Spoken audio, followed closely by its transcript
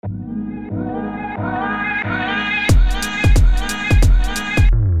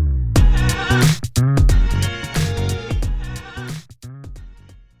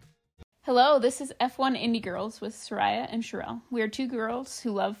this is F1 Indy Girls with Soraya and Sherelle. We are two girls who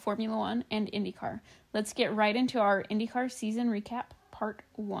love Formula One and IndyCar. Let's get right into our IndyCar season recap, part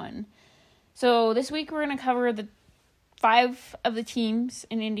 1. So this week we're going to cover the 5 of the teams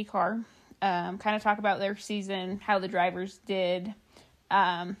in IndyCar, kind of talk about their season, how the drivers did,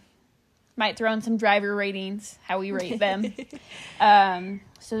 might throw in some driver ratings, how we rate them.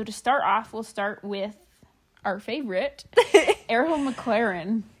 So to start off, we'll start with our favorite, Arrow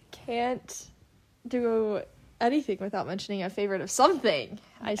McLaren. Can't do anything without mentioning a favorite of something.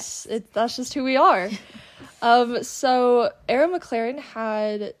 Yes. That's just who we are. So Arrow McLaren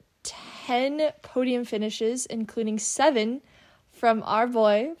had 10 podium finishes, including 7 from our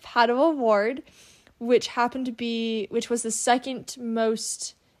boy Pato O'Ward, which was the second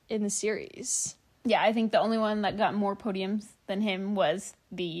most in the series. Yeah, I think the only one that got more podiums than him was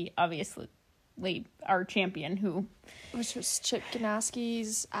obviously our champion, which was Chip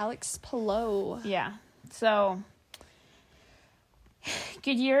Ganasky's Alex Palou. Yeah, so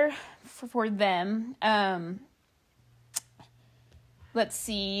good year for them. Let's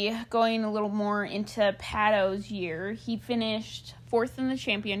see, going a little more into Pato's year, he finished 4th in the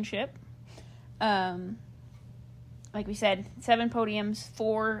championship. Like we said, 7 podiums,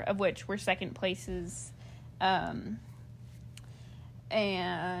 4 of which were second places.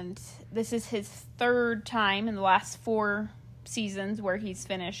 And this is his 3rd time in the last 4 seasons where he's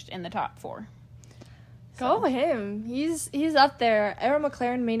finished in the top 4. So. Go him. He's up there. Arrow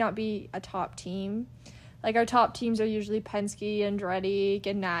McLaren may not be a top team. Like, our top teams are usually Penske, Andretti,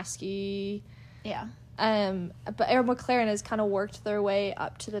 Ganasky. Yeah. But Arrow McLaren has kind of worked their way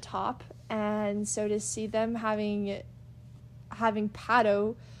up to the top. And so to see them having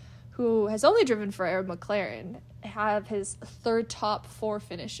Pato, who has only driven for Arrow McLaren, have his 3rd top 4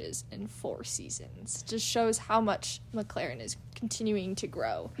 finishes in 4 seasons, just shows how much McLaren is continuing to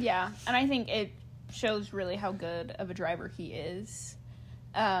grow. Yeah, and I think it shows really how good of a driver he is.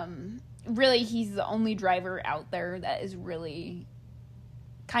 Really, he's the only driver out there that is really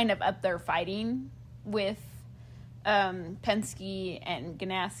kind of up there fighting with Penske and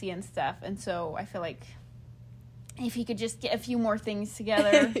Ganassi and stuff, and so I feel like if he could just get a few more things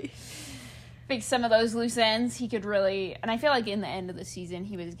together, fix some of those loose ends, he could really, and I feel like in the end of the season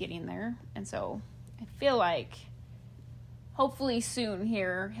he was getting there, and so I feel like hopefully soon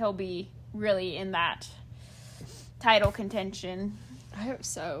here he'll be really in that title contention. I hope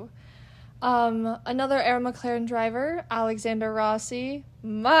so. Another Arrow McLaren driver, Alexander Rossi,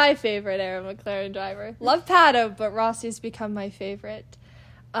 my favorite Arrow McLaren driver. Love Pato, but Rossi has become my favorite.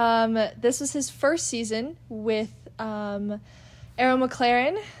 This was his first season with Arrow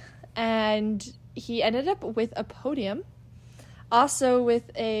McLaren, and he ended up with a podium, also with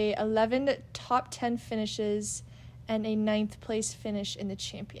 11 top 10 finishes and a 9th place finish in the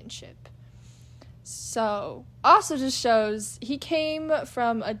championship. So, also just shows he came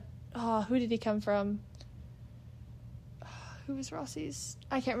from who did he come from? Who was Rossi's?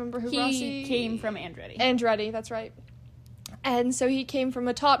 I can't remember who Rossi... He came from Andretti. Andretti, that's right. And so he came from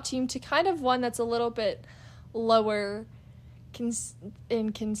a top team to kind of one that's a little bit lower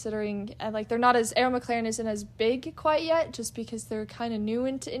in considering, like, they're not as... Arrow McLaren isn't as big quite yet, just because they're kind of new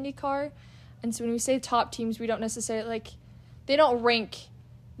into IndyCar. And so when we say top teams, we don't necessarily, like... They don't rank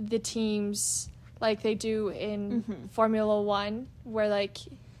the teams like they do in Formula One, where, like...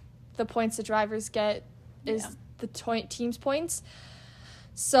 the points the drivers get is the team's points.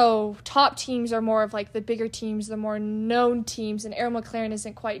 So top teams are more of like the bigger teams, the more known teams, and Arrow McLaren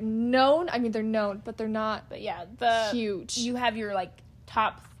isn't quite known. I mean, they're known, but they're not huge. You have your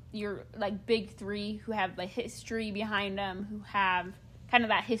your big 3 who have the history behind them, who have kind of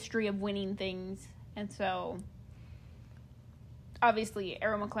that history of winning things. And so obviously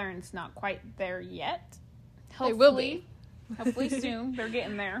Arrow McLaren's not quite there yet. Hopefully. They will be. Hopefully soon. They're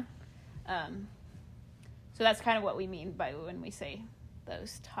getting there. So that's kind of what we mean by when we say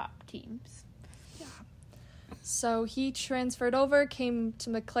those top teams. Yeah. So he transferred over, came to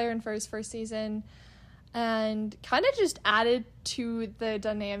McLaren for his first season, and kind of just added to the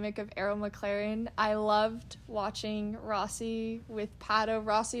dynamic of Arrow McLaren. I loved watching Rossi with Pato.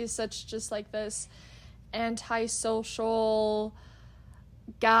 Rossi is such just like this antisocial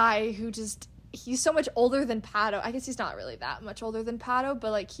guy who just... He's so much older than Pato. I guess he's not really that much older than Pato,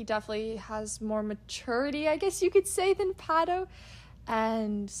 but, like, he definitely has more maturity, I guess you could say, than Pato.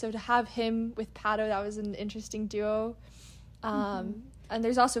 And so to have him with Pato, that was an interesting duo. And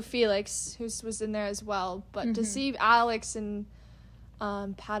there's also Felix, who was in there as well. But to see Alex and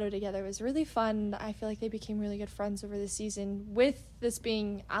Pato together was really fun. I feel like they became really good friends over the season, with this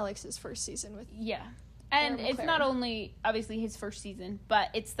being Alex's first season with And it's not only, obviously, his first season, but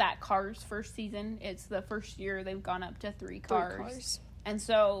it's that car's first season. It's the first year they've gone up to 3 cars. And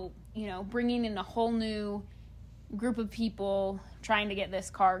so, bringing in a whole new group of people trying to get this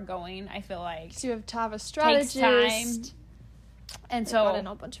car going, I feel like... So you have to have a strategist. Takes time. And so... brought in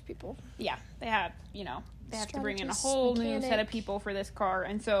a bunch of people. Yeah, they have, they have to bring in a whole new set of people for this car.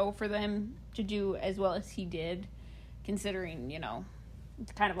 And so for them to do as well as he did, considering,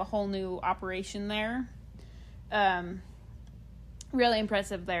 it's kind of a whole new operation there. Really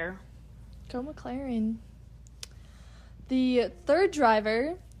impressive there. Go McLaren. The third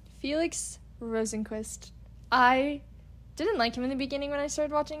driver, Felix Rosenqvist. I didn't like him in the beginning when I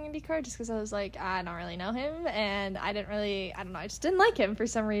started watching IndyCar, just because I was like, I don't really know him, and I just didn't like him for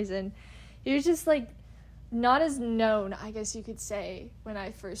some reason. He was just, like, not as known, I guess you could say, when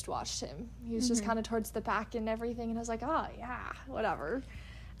I first watched him. He was just kind of towards the back and everything, and I was like, oh, yeah, whatever.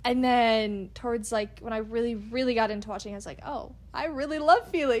 And then towards, like, when I really, really got into watching, I was like, oh, I really love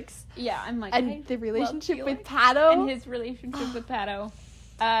Felix. Yeah, I'm like, and the relationship with Pato. And his relationship with Pato.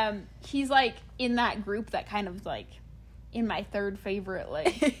 He's, like, in that group that kind of, like, in my third favorite,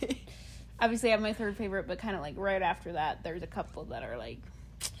 like, obviously I have my third favorite, but kind of, like, right after that, there's a couple that are, like,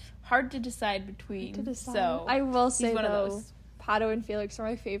 hard to decide between. So I will say, though, Pato and Felix are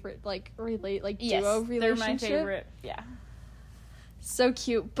my favorite, like, duo relationship. They're my favorite, yeah. So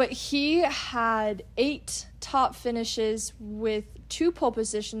cute. But he had 8 top finishes with 2 pole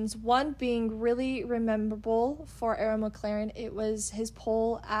positions, one being really memorable for Arrow McLaren. It was his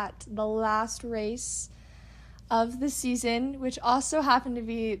pole at the last race of the season, which also happened to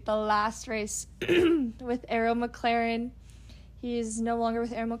be the last race with Arrow McLaren. He is no longer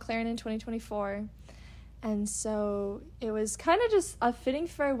with Arrow McLaren in 2024. And so it was kind of just a fitting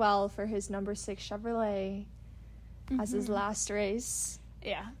farewell for his number 6 Chevrolet as his last race.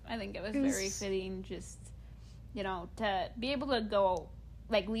 Yeah, I think it was very fitting, just, to be able to go,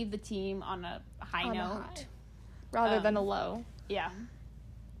 like, leave the team on a high note. Rather than a low. Yeah.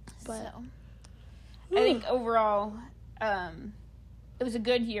 But so, I think overall, it was a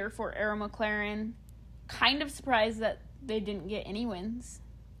good year for Arrow McLaren. Kind of surprised that they didn't get any wins.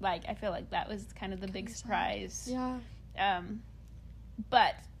 Like, I feel like that was kind of the big surprise. Yeah.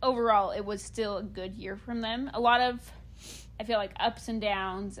 But overall, it was still a good year from them. A lot of, I feel like, ups and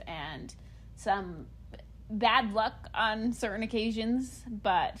downs and some bad luck on certain occasions.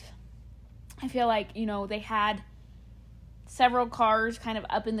 But I feel like, they had several cars kind of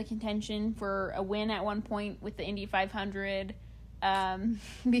up in the contention for a win at one point with the Indy 500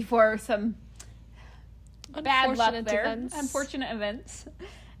 before some bad luck there. Unfortunate events.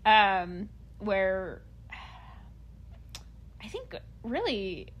 Where I think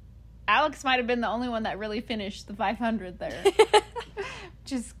really Alex might have been the only one that really finished the 500 there.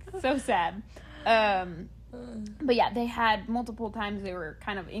 Which is so sad. But yeah, they had multiple times they were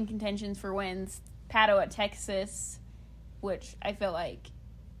kind of in contentions for wins. Pato at Texas, which I feel like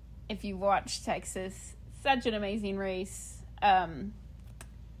if you watch Texas, such an amazing race.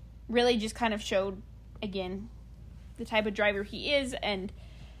 Really just kind of showed, again, the type of driver he is. And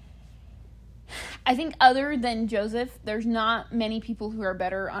I think other than Joseph, there's not many people who are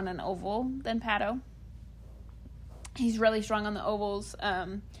better on an oval than Pato. He's really strong on the ovals.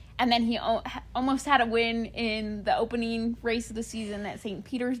 And then he almost had a win in the opening race of the season at St.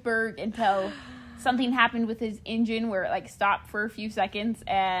 Petersburg until something happened with his engine where it, like, stopped for a few seconds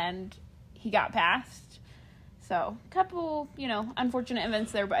and he got passed. So, a couple, unfortunate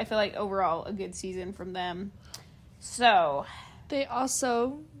events there, but I feel like overall a good season from them. So, they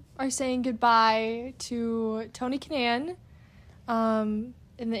also are saying goodbye to Tony Kanaan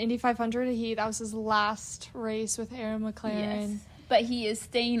in the Indy 500. That was his last race with Arrow McLaren. Yes, but he is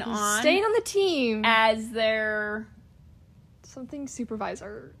staying on the team as their something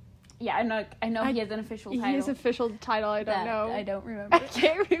supervisor. Yeah, I know he has an official title. He has an official title. I don't know. I don't remember. I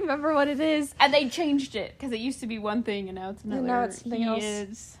can't remember what it is. And they changed it because it used to be one thing and now it's another. And now it's something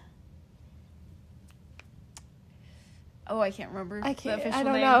else. I can't remember. I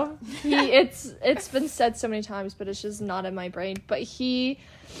don't know. It's been said so many times, but it's just not in my brain. But he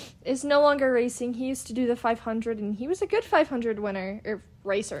is no longer racing. He used to do the 500, and he was a good 500 winner or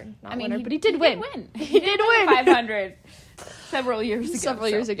racer, but he did win. He did win 500 several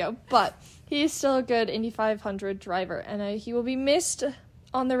years ago. But he is still a good Indy 500 driver, and he will be missed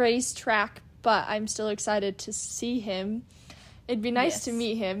on the racetrack. But I'm still excited to see him. It'd be nice to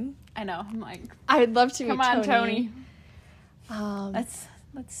meet him. I know. I'm like, I'd love to meet Tony. Come on, Tony.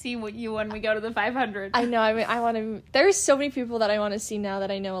 Let's see what you when we go to the 500. I know. I want to. There's so many people that I want to see now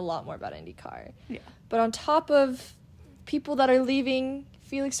that I know a lot more about IndyCar. Yeah. But on top of people that are leaving.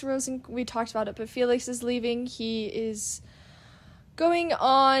 Felix Rosen, we talked about it, but Felix is leaving. He is going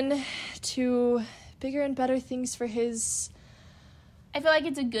on to bigger and better things for his... I feel like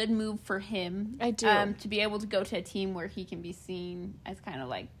it's a good move for him. I do. To be able to go to a team where he can be seen as kind of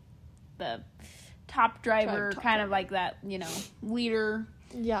like the top driver, kind of like that, leader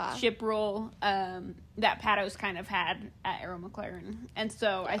ship role that Pato's kind of had at Arrow McLaren. And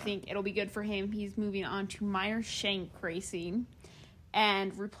so I think it'll be good for him. He's moving on to Meyer Shank Racing.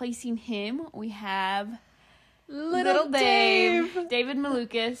 And replacing him, we have Little Dave. David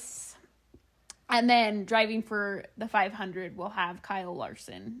Malukas. And then driving for the 500, we'll have Kyle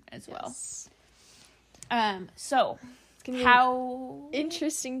Larson as well. So, it's gonna be how... an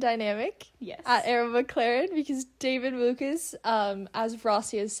interesting dynamic yes. at Arrow McLaren, because David Malukas, as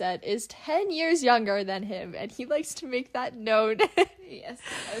Rossi has said, is 10 years younger than him, and he likes to make that known. Yes,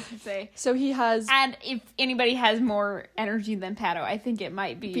 I was going to say. So he has... And if anybody has more energy than Pato, I think it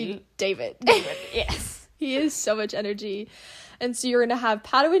might be David. Yes. He has so much energy. And so you're going to have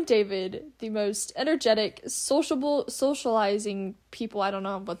Pato and David, the most energetic, socializing people. I don't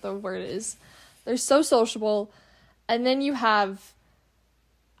know what the word is. They're so sociable. And then you have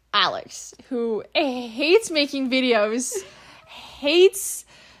Alex, who hates making videos, hates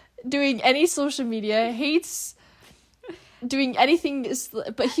doing any social media, hates doing anything,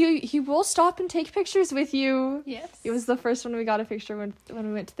 but he will stop and take pictures with you. Yes. It was the first one we got a picture when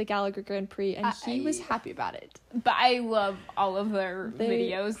we went to the Gallagher Grand Prix, and he was happy about it. But I love all of their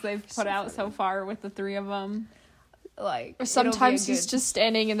videos they've put out so far with the three of them. Like, or sometimes he's just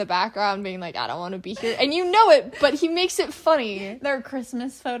standing in the background being like, I don't want to be here, and you know it, but he makes it funny. Their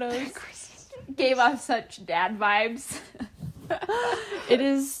Christmas photos gave us such dad vibes. It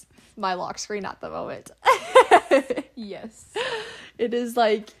is my lock screen at the moment. Yes. It is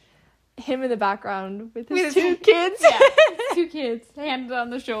like him in the background with his two kids. Yeah, 2 kids, hands on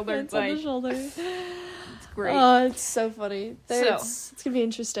the shoulder. Hands on the shoulder. It's great. Oh, it's so funny. It's going to be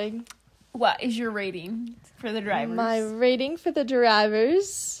interesting. What is your rating for the drivers? My rating for the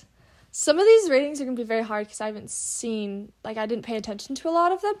drivers... Some of these ratings are going to be very hard because I haven't seen... Like, I didn't pay attention to a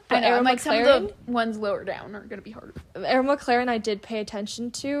lot of them. But Arrow McLaren... some of the ones lower down are going to be harder. Arrow McLaren I did pay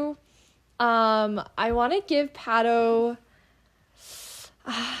attention to. I want to give Pato...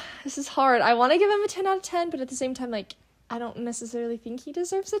 this is hard. I want to give him a 10 out of 10, but at the same time, like, I don't necessarily think he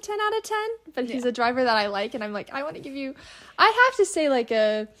deserves a 10 out of 10. But he's a driver that I like, and I'm like, I want to give you... I have to say, like,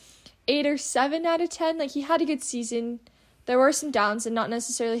 a 8 or 7 out of 10. Like, he had a good season. There were some downs, and not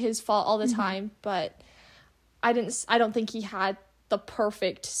necessarily his fault all the time, but I don't think he had the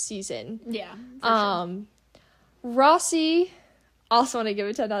perfect season. Yeah, for sure. Rossi, also want to give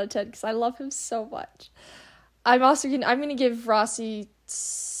a 10 out of 10 because I love him so much. I'm going to give Rossi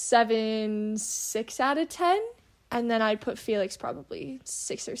 6 out of 10, and then I'd put Felix probably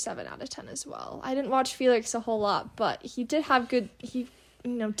 6 or 7 out of 10 as well. I didn't watch Felix a whole lot, but he did have good,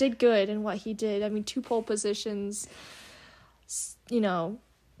 did good in what he did. I mean, 2 pole positions,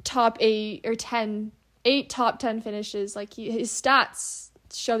 top 8 or 10, 8 top 10 finishes. Like, his stats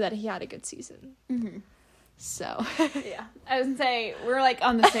show that he had a good season. Mm-hmm. So yeah, I was gonna say we're like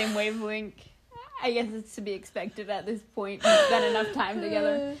on the same wavelength. I guess it's to be expected at this point. We've spent enough time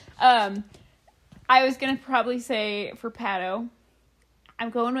together. I was gonna probably say for Pato, I'm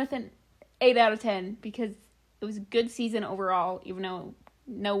going with an 8 out of 10 because it was a good season overall, even though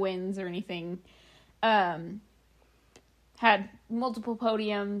no wins or anything. Had multiple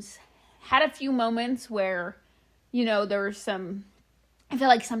podiums, had a few moments where, there was some, I feel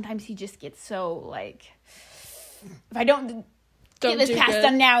like sometimes he just gets so, like, if I don't get this pass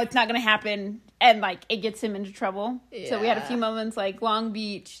done now, it's not going to happen, and, like, it gets him into trouble. Yeah. So we had a few moments, like, Long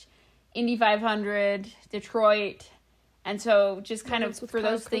Beach, Indy 500, Detroit, and so just kind of for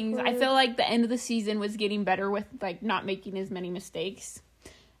those things, I feel like the end of the season was getting better with, like, not making as many mistakes.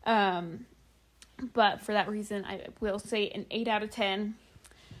 But for that reason, I will say an 8 out of 10.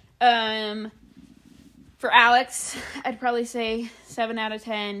 For Alex, I'd probably say 7 out of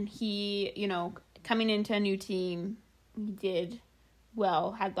 10. He, coming into a new team, he did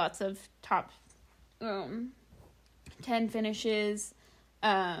well, had lots of top 10 finishes.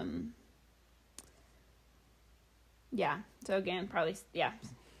 Yeah, so again, probably,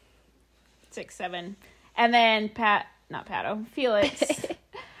 6, 7. And then Felix,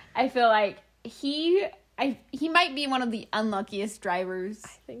 I feel like he might be one of the unluckiest drivers.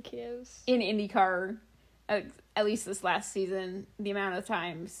 I think he is. In IndyCar, at least this last season, the amount of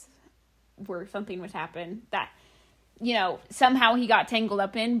times where something would happen that, somehow he got tangled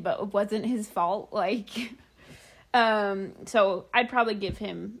up in, but it wasn't his fault. Like, so I'd probably give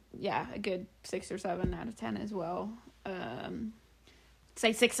him, a good 6 or 7 out of 10 as well.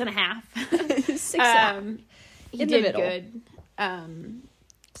 say 6.5. 6.5. He In the did middle. good.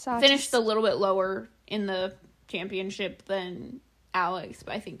 So Finished a little bit lower in the championship than Alex,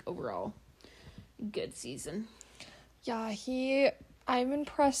 but I think overall, good season. Yeah, I'm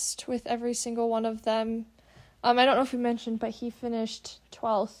impressed with every single one of them. I don't know if we mentioned, but he finished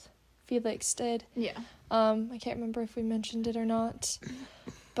 12th. Felix did. Yeah. I can't remember if we mentioned it or not.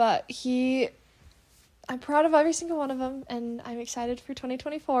 But I'm proud of every single one of them, and I'm excited for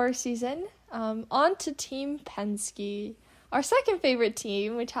 2024 season. On to Team Penske, our second favorite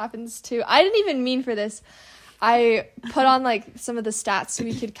team, which happens to... I didn't even mean for this. I put on, some of the stats so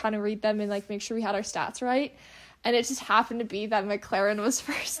we could kind of read them and, make sure we had our stats right. And it just happened to be that McLaren was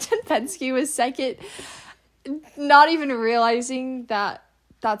first and Penske was second. Not even realizing that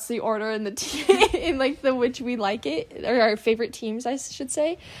that's the order in the team, in, the which we like it. Or our favorite teams, I should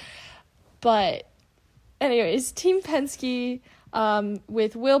say. But, anyways, Team Penske,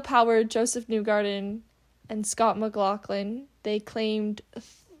 with Will Power, Joseph Newgarden, and Scott McLaughlin, they claimed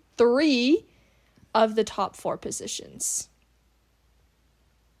 3 of the top 4 positions.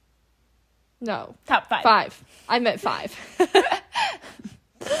 No. Top 5. 5. I meant 5.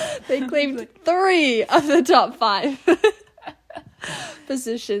 They claimed 3 of the top 5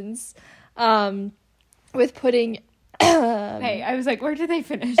 positions. With putting... hey, I was like, where did they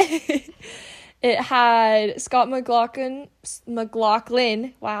finish? It had Scott McLaughlin,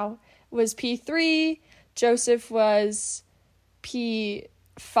 wow, was P3, Joseph was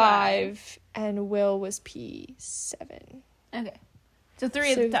P5, and Will was P7. Okay. So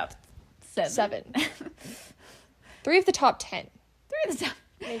 3 of the top 7. 3 of the top 10. 3 of the top.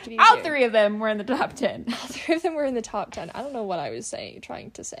 Make it All easier. 3 of them were in the top 10. All 3 of them were in the top 10. I don't know what I was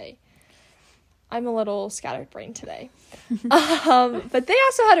trying to say. I'm a little scatterbrained today. But they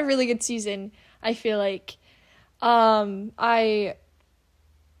also had a really good season, I feel like. I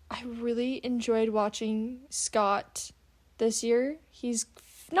really enjoyed watching Scott this year. He's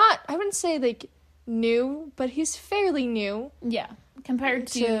not, I wouldn't say new, but he's fairly new. Yeah. Compared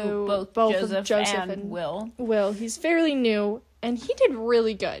to both Joseph and Will. Will, he's fairly new, and he did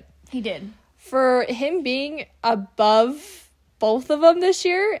really good. He did. For him being above both of them this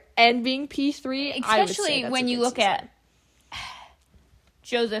year and being P3, especially when you look at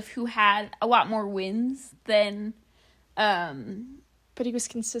Joseph, who had a lot more wins than but he was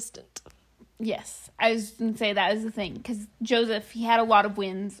consistent. Yes, I was going to say that is the thing, because Joseph, he had a lot of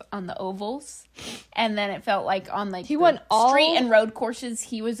wins on the ovals, and then it felt like on he won street and road courses,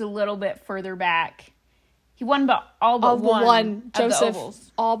 he was a little bit further back. He won all but one of Joseph, the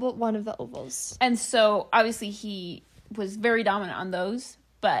ovals. All but one of the ovals. And so, obviously, he was very dominant on those,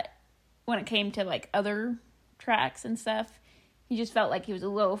 but when it came to, other tracks and stuff, he just felt like he was a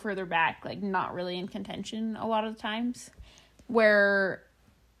little further back, not really in contention a lot of the times, where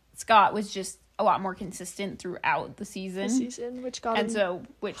Scott was just a lot more consistent throughout the season. Which got him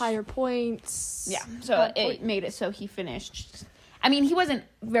higher points. Yeah, so it made it so he finished. I mean, he wasn't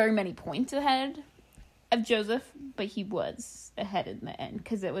very many points ahead of Joseph, but he was ahead in the end,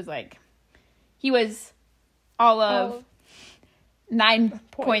 because it was he was all of 9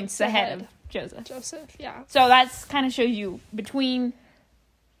 points ahead of Joseph. Yeah. So that's kind of shows you between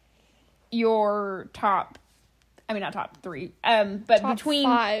your top, I mean, not top 3, but top between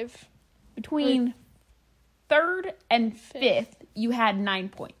 5. Between 3rd and 5th, you had 9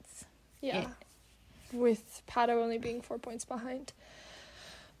 points. Yeah. With Pato only being 4 points behind.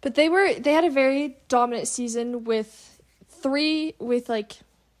 But they had a very dominant season with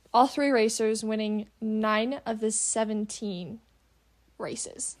all 3 racers winning 9 of the 17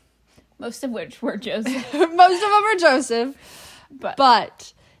 races. Most of which were Joseph. Most of them are Joseph.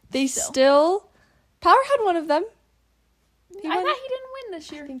 But they still Power had one of them. I thought he didn't win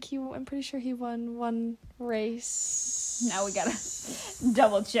this year. I'm pretty sure he won one race. Now we gotta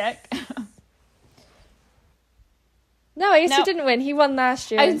double check. No, I guess he didn't win. He won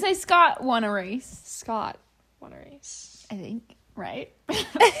last year. I would say Scott won a race. Scott won a race. I think, right?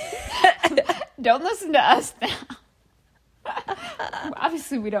 Don't listen to us now.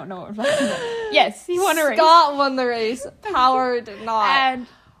 Obviously, we don't know what we're talking about. Yes, he won a race. Scott won the race. Power did not. And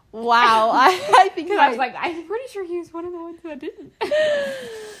wow, I think I was like, I'm pretty sure he was one of the ones that didn't.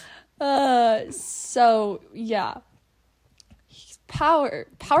 So yeah, Power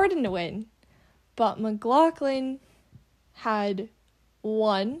didn't win, but McLaughlin had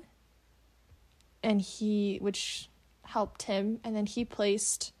won, and which helped him, and then he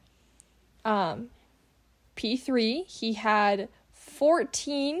placed P3. He had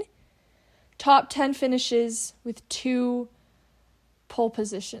 14 top 10 finishes with 2 pole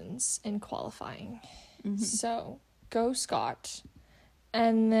positions in qualifying. Mm-hmm. So go Scott.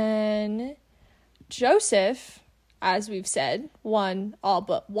 And then Joseph, as we've said, won all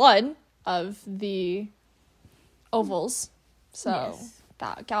but one of the ovals. So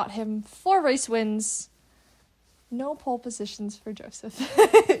that got him 4 race wins. No pole positions for Joseph.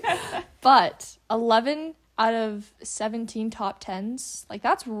 But 11 out of 17 top 10s. Like,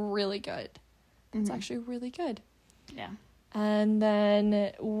 that's really good. That's actually really good. Yeah. And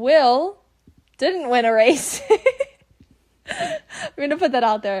then Will didn't win a race. I'm going to put that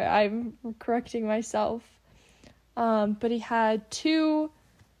out there. I'm correcting myself. But he had 2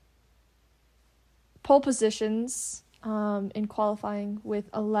 pole positions in qualifying with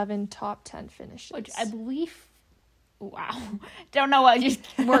 11 top 10 finishes. Which I believe... Wow. Don't know what just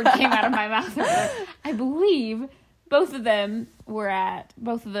word came out of my mouth. I believe both of the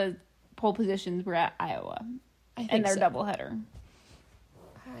pole positions were at Iowa. And their doubleheader.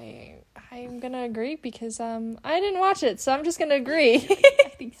 I'm going to agree because I didn't watch it, so I'm just going to agree.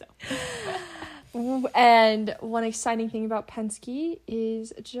 I think so. And one exciting thing about Penske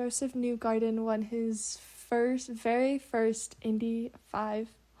is Joseph Newgarden won his very first Indy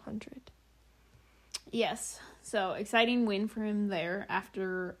 500. Yes. So, exciting win for him there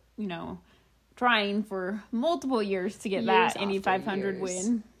after, trying for multiple years to get that Indy 500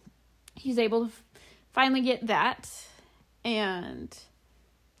 win. He's able to finally get that and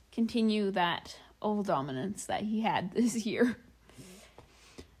continue that old dominance that he had this year.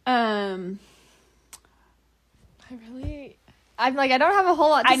 I'm like, I don't have a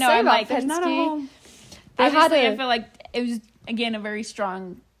whole lot to say about Penske. Not a whole... I feel like it was, again, a very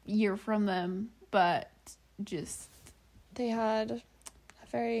strong year from them, but just... They had a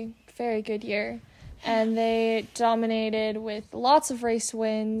very, very good year, and they dominated with lots of race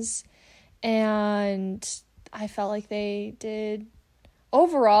wins, and I felt like they did,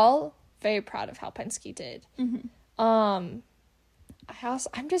 overall, very proud of how Penske did. I'm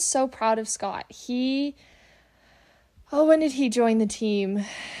just so proud of Scott. When did he join the team?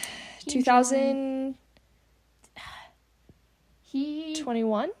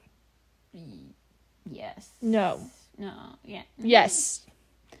 2021? Yes. No. Yeah. Yes.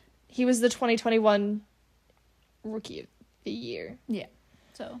 He was the 2021 Rookie of the Year. Yeah.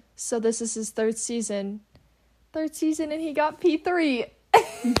 So this is his third season, and he got P3.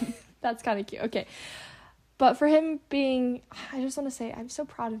 That's kind of cute. Okay. But for him being, I just want to say, I'm so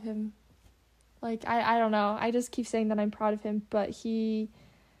proud of him. Like, I don't know. I just keep saying that I'm proud of him, but he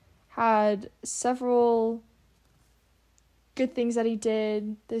had several good things that he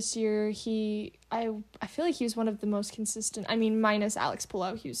did this year. I feel like he was one of the most consistent. I mean, minus Alex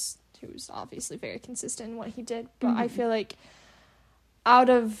Palou, he was obviously very consistent in what he did. But I feel like out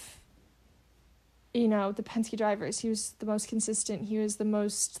of, the Penske drivers, he was the most consistent. He was the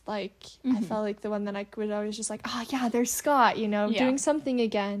most, I felt like the one that I would always just like, oh, yeah, there's Scott, doing something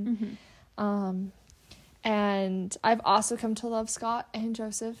again. And I've also come to love Scott and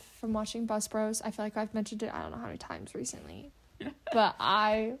Joseph from watching Bus Bros. I feel like I've mentioned it I don't know how many times recently. But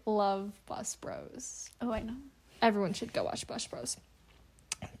I love Bus Bros. Oh, I know. Everyone should go watch Bus Bros.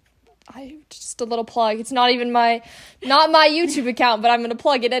 Just a little plug. It's not even not my YouTube account, but I'm going to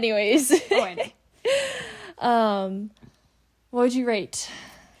plug it anyways. Oh, I know. What would you rate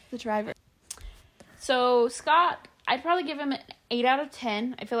the driver? So, Scott, I'd probably give him an 8 out of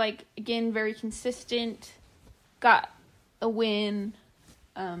 10. I feel like, again, very consistent. Got a win.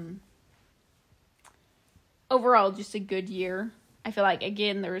 Overall, just a good year. I feel like,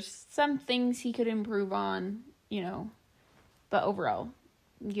 again, there's some things he could improve on, but overall,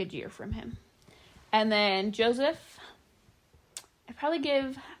 good year from him. And then Joseph, I'd probably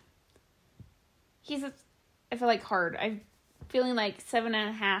give, I feel like hard. I'm feeling like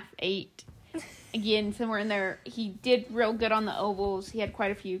 7.5, 8. Again, somewhere in there. He did real good on the ovals. He had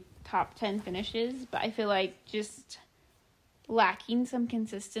quite a few top 10 finishes, but I feel like just lacking some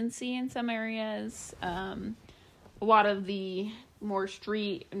consistency in some areas. A lot of the more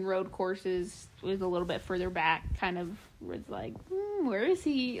street and road courses was a little bit further back, kind of was like, where is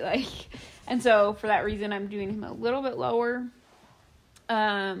he? And so for that reason, I'm doing him a little bit lower.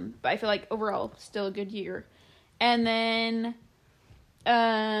 But I feel like overall, still a good year. And then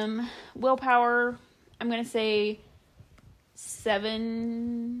willpower, I'm going to say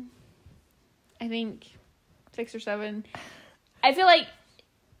 7, I think 6 or 7. I feel like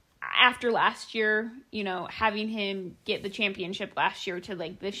after last year, having him get the championship last year to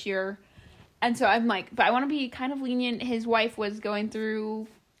this year. And so I'm like, but I want to be kind of lenient. His wife was going through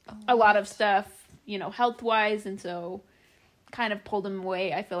a lot of stuff, health wise. And so kind of pulled him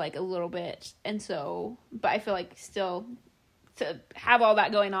away, I feel like a little bit. And so, but I feel like still to have all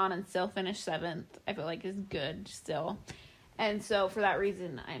that going on and still finish 7th, I feel like is good still. And so for that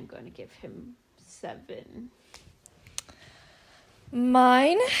reason, I'm going to give him 7.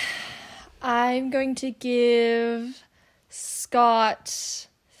 Mine, I'm going to give Scott.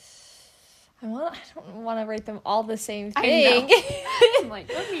 I don't want to rate them all the same thing. I know. I'm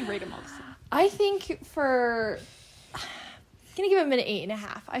like, let me rate them all the same. I think I'm going to give him an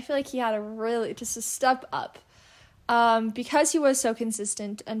 8.5. I feel like he had just a step up. Because he was so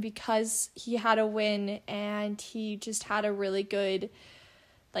consistent and because he had a win and he just had a really good,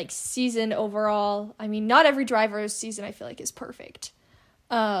 like, season overall. I mean, not every driver's season I feel like is perfect.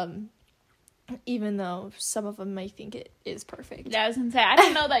 Even though some of them might think it is perfect. Yeah, I was gonna say, I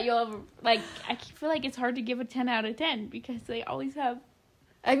don't know that you'll ever, like, I feel like it's hard to give a 10 out of 10 because they always have.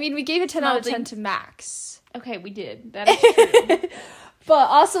 I mean, we gave a 10 out of 10 to Max. Okay, we did. That is true. But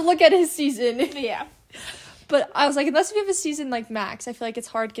also look at his season. Yeah. But I was like, unless we have a season like Max, I feel like it's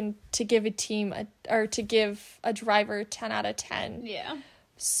hard to give to give a driver 10 out of 10. Yeah.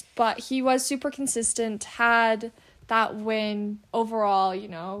 But he was super consistent, had that win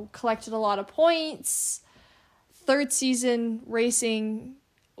overall, collected a lot of points. 3rd season racing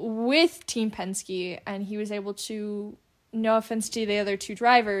with Team Penske, and he was able to, no offense to the other 2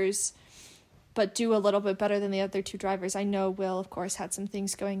 drivers, but do a little bit better than the other 2 drivers. I know Will, of course, had some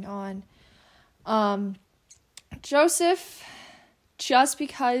things going on. Joseph, just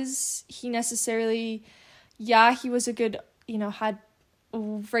because he necessarily, he was a good, had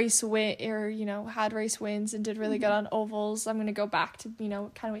race win or, had race wins and did really good on ovals. I'm going to go back to, kind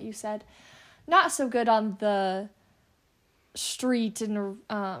of what you said. Not so good on the street and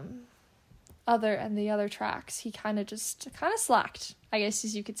the other tracks. He kind of slacked, I guess,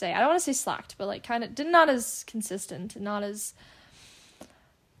 as you could say. I don't want to say slacked, but like not as consistent and not as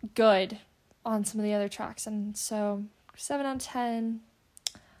good on some of the other tracks. And so 7 out of 10.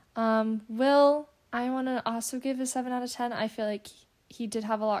 Will, I want to also give a 7 out of 10. I feel like he did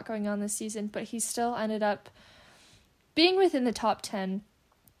have a lot going on this season, but he still ended up being within the top 10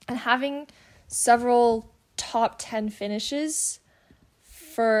 and having several top 10 finishes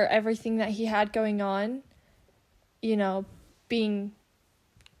for everything that he had going on, being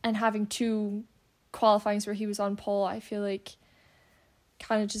and having 2 qualifyings where he was on pole. I feel like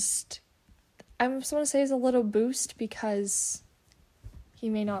kind of just, I just want to say is a little boost because he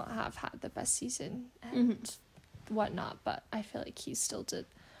may not have had the best season and whatnot, but I feel like he still did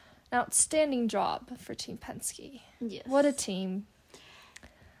an outstanding job for Team Penske. Yes. What a team.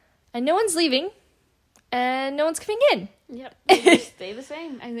 And no one's leaving, and no one's coming in. Yep. They just stay the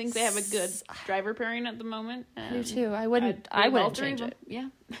same. I think they have a good driver pairing at the moment. I do too. I wouldn't change it. Yeah.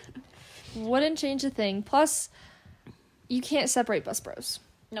 Wouldn't change a thing. Plus, you can't separate bus bros.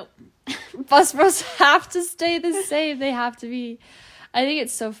 Nope. Bus bros have to stay the same. They have to be. I think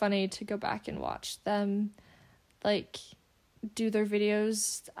it's so funny to go back and watch them, like, do their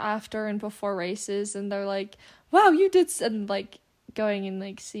videos after and before races, and they're like, wow, you did, and like going and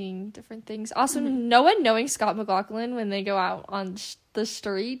like seeing different things. Also, no one knowing Scott McLaughlin when they go out on the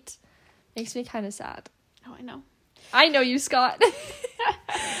street makes me kind of sad. Oh, I know. I know you, Scott.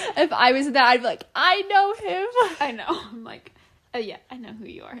 If I was in that, I'd be like, I know him. I know. I'm like, oh yeah, I know who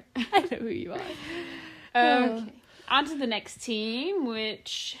you are. I know who you are. Okay. On to the next team,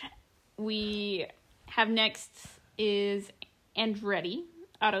 which we have next is Andretti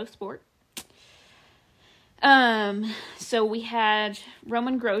Autosport. So we had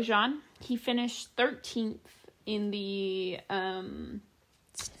Roman Grosjean. He finished 13th in the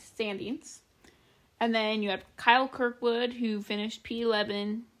standings. And then you had Kyle Kirkwood, who finished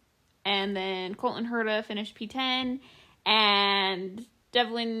P11. And then Colton Herta finished P10. And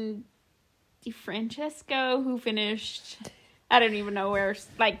Devlin DeFrancesco, who finished, I don't even know where,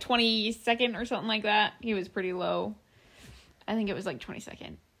 like 22nd or something like that. He was pretty low. I think it was like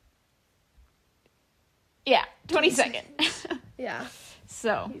 22nd. Yeah, 22nd. Yeah.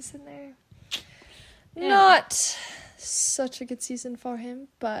 So. He's in there. Yeah. Not such a good season for him,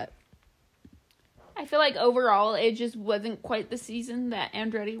 but I feel like overall it just wasn't quite the season that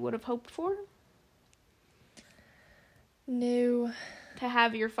Andretti would have hoped for. No. To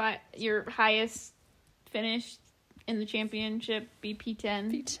have your highest finish in the championship be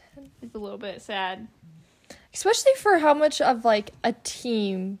P10. P10 is a little bit sad. Especially for how much of like a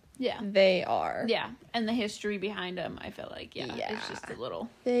team they are. Yeah, and the history behind them, I feel like, it's just a little.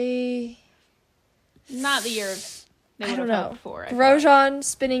 They. Not the year they would have hoped for. Grosjean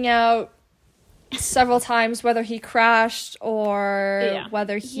spinning out several times, whether he crashed or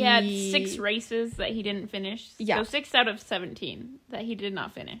whether he had 6 races that he didn't finish. Yeah. So 6 out of 17 that he did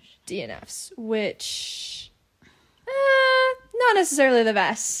not finish. DNFs, which not necessarily the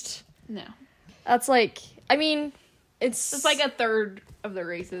best. No. That's like, I mean, it's like a third of the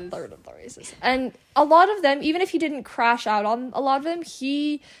races. And a lot of them, even if he didn't crash out on a lot of them,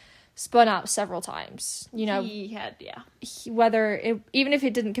 he spun out several times. You know, he had, even if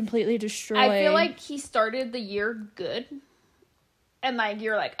it didn't completely destroy. I feel like he started the year good. And, like,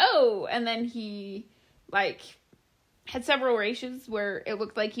 you're like, oh, and then he, like, had several races where it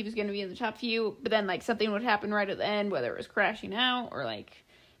looked like he was going to be in the top few, but then, like, something would happen right at the end, whether it was crashing out or, like,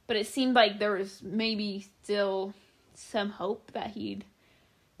 but it seemed like there was maybe still some hope that he'd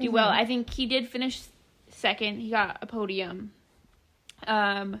do well. I think he did finish second. He got a podium.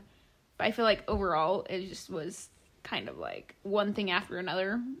 But I feel like overall it just was kind of, like, one thing after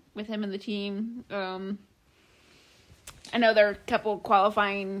another with him and the team. I know there were a couple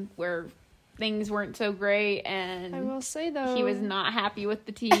qualifying where things weren't so great, and I will say, though, he was not happy with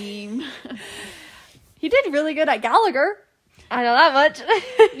the team. He did really good at Gallagher. I know that much.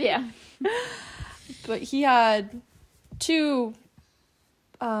 Yeah. But he had two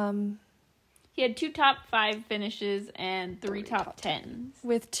top 5 finishes and 3 top 10s.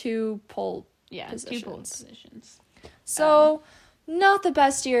 With 2 pole positions. 2 pole positions. So, not the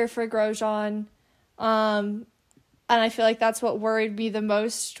best year for Grosjean. And I feel like that's what worried me the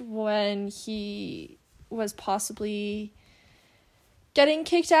most when he was possibly getting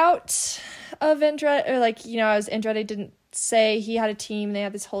kicked out of Andretti. Or, like, you know, as Andretti didn't say he had a team. They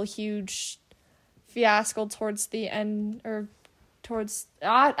had this whole huge fiasco towards the end, or towards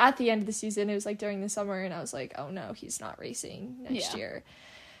at the end of the season. It was like during the summer, and I was like, oh no, he's not racing next year.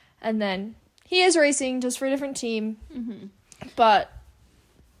 And then he is racing, just for a different team. But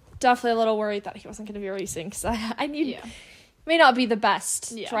definitely a little worried that he wasn't going to be racing, because I need may not be the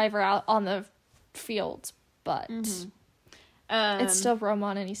best driver out on the field, but it's still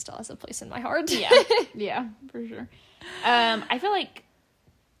Roman, and he still has a place in my heart. Yeah, for sure. I feel like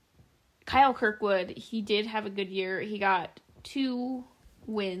Kyle Kirkwood, he did have a good year. He got 2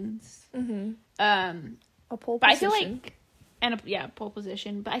 wins. A pole position. But I feel like, pole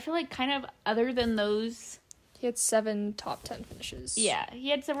position. But I feel like kind of other than those, he had 7 top 10 finishes. Yeah, he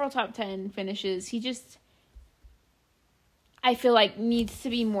had several top 10 finishes. He just, I feel like, needs to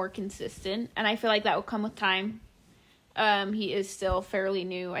be more consistent. And I feel like that will come with time. He is still fairly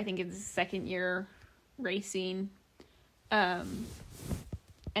new. I think it's his second year racing.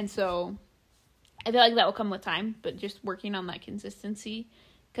 And so I feel like that will come with time, but just working on that consistency,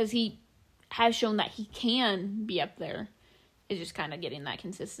 because he has shown that he can be up there, is just kind of getting that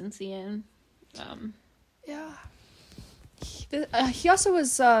consistency in. He also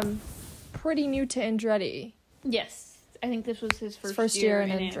was pretty new to Andretti. Yes, I think this was his first year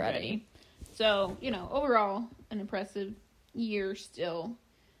in in Andretti. So, you know, overall, an impressive year still,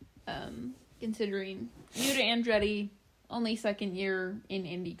 considering new to Andretti, only second year in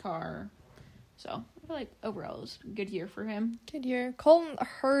IndyCar. So, I feel like overall it was a good year for him. Good year. Colton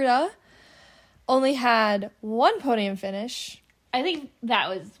Herta only had 1 podium finish. I think that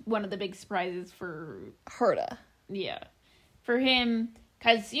was one of the big surprises for Herta. Yeah. For him,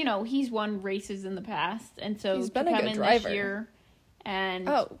 because, you know, he's won races in the past, and so he's been a good driver this year and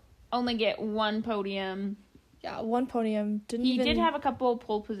only get 1 podium. Yeah, 1 podium. He did have a couple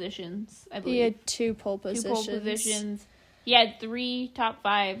pole positions, I believe. He had 2 pole positions. 2 pole positions. He had 3 top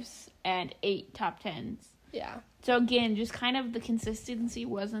 5s and 8 top 10s. Yeah. So again, just kind of the consistency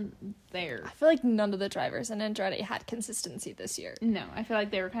wasn't there. I feel like none of the drivers in Andretti had consistency this year. No, I feel like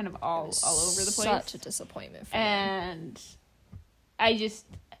they were kind of all over the place. Such a disappointment for them. And I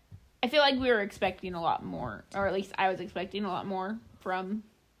feel like we were expecting a lot more, or at least I was expecting a lot more from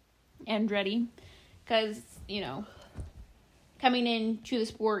Andretti, because, you know, coming into the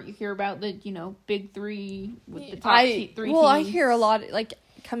sport, you hear about the, you know, big 3 with the top 3 teams. Well, I hear a lot, like,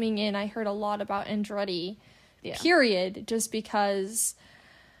 coming in, I heard a lot about Andretti, period, just because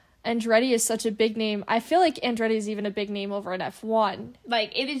Andretti is such a big name. I feel like Andretti is even a big name over an F1.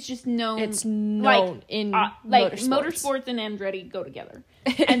 Like, it is just known. It's known in motorsports and Andretti go together.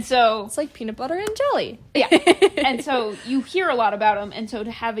 And so it's like peanut butter and jelly. Yeah. And so you hear a lot about them, and so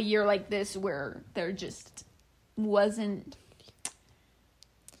to have a year like this where there just wasn't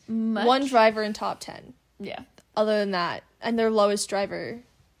much. 1 driver in top 10. Yeah. Other than that, and their lowest driver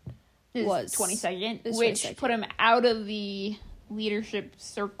was 22nd, which put him out of the leadership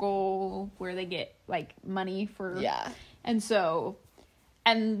circle where they get, like, money for. Yeah. And so,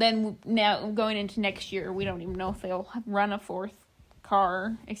 and then now going into next year, we don't even know if they'll run a 4th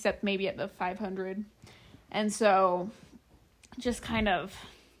car, except maybe at the 500. And so, just kind of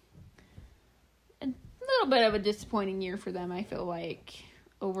a little bit of a disappointing year for them, I feel like,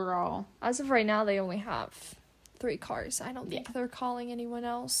 overall. As of right now, they only have 3 cars. I don't think they're calling anyone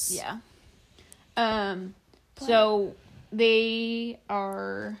else. Yeah. So they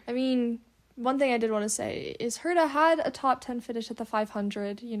are... I mean, one thing I did want to say is Herta had a top 10 finish at the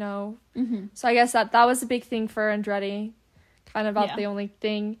 500, you know. Mm-hmm. So I guess that was a big thing for Andretti. Kind of about the only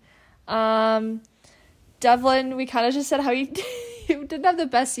thing. Devlin, we kind of just said how he didn't have the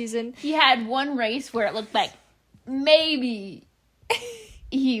best season. He had one race where it looked like maybe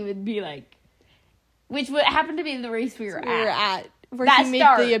he would be like, which happened to be the race we were at. Where he made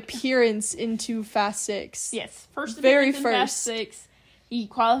the appearance into Fast 6. Yes, very appearance in Fast 6. He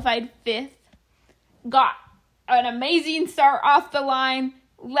qualified 5th, got an amazing start off the line,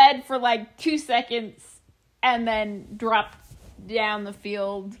 led for like 2 seconds, and then dropped down the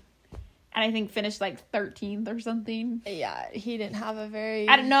field, and I think finished like 13th or something. Yeah, he didn't have a very...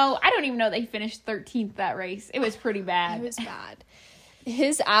 I don't know. I don't even know that he finished 13th that race. It was pretty bad. It was bad.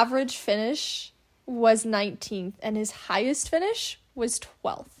 His average finish was 19th, and his highest finish was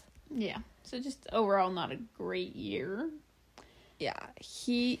 12th. Yeah. So just overall not a great year. Yeah.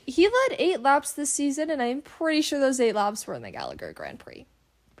 He led 8 laps this season, and I'm pretty sure those 8 laps were in the Gallagher Grand Prix.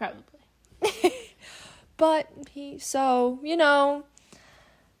 Probably. But you know,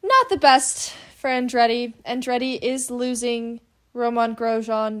 not the best for Andretti. Andretti is losing Romain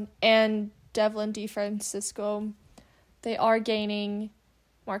Grosjean and Devlin DeFrancisco. They are gaining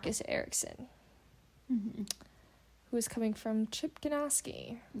Marcus Ericsson, who is coming from Chip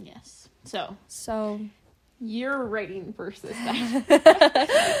Ganassi. Yes. So your rating first this time.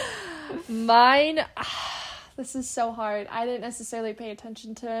 Mine, this is so hard. I didn't necessarily pay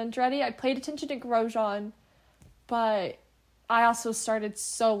attention to Andretti. I paid attention to Grosjean, but I also started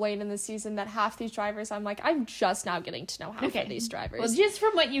so late in the season that half these drivers, I'm just now getting to know half of these drivers. Well, just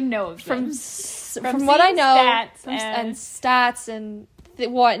from what you know of them. From what I know, stats and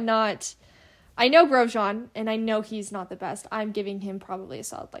whatnot, I know Grosjean, and I know he's not the best. I'm giving him probably a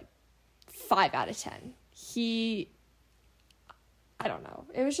solid, 5 out of 10. I don't know.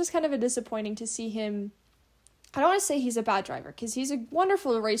 It was just kind of a disappointing to see him. I don't want to say he's a bad driver, because he's a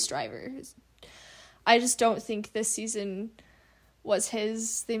wonderful race driver. I just don't think this season was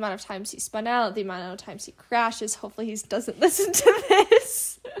the amount of times he spun out, the amount of times he crashes. Hopefully he doesn't listen to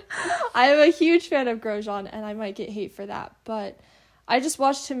this. I am a huge fan of Grosjean, and I might get hate for that, but I just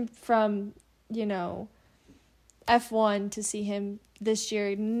watched him from, F1 to see him this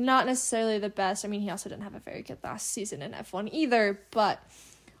year. Not necessarily the best. I mean, he also didn't have a very good last season in F1 either, but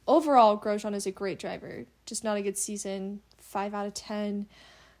overall, Grosjean is a great driver. Just not a good season. 5 out of 10.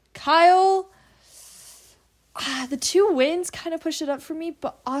 Kyle, the 2 wins kind of pushed it up for me,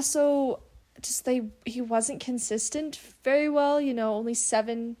 but also just he wasn't consistent very well. Only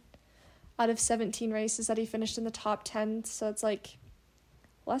 7 out of 17 races that he finished in the top 10, so it's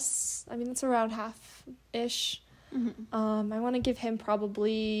less. I mean, it's around half-ish. Mm-hmm. I want to give him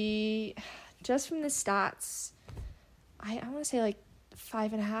probably, just from the stats, I want to say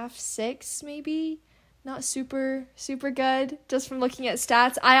 5.5, 6 maybe. Not super, super good, just from looking at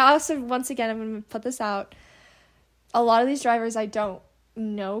stats. I also, once again, I'm going to put this out. A lot of these drivers I don't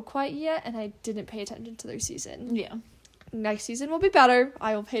know quite yet, and I didn't pay attention to their season. Yeah. Next season will be better.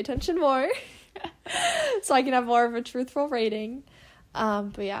 I will pay attention more, so I can have more of a truthful rating.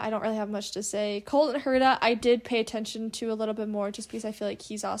 But yeah, I don't really have much to say. Colton Herta, I did pay attention to a little bit more, just because I feel like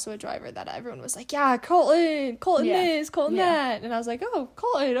he's also a driver that everyone was like, yeah, Colton this, Colton that. And I was like, oh,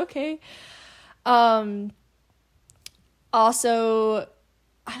 Colton, okay. Also,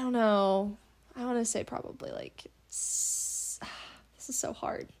 I don't know. I want to say probably this is so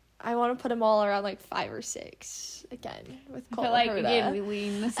hard. I want to put them all around 5 or 6 again with Colton Herta. Again, we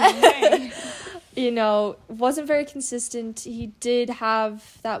lean the same way. Wasn't very consistent. He did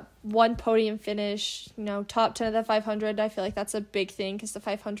have that one podium finish, top 10 of the 500. I feel like that's a big thing, because the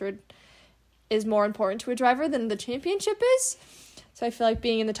 500 is more important to a driver than the championship is. So I feel like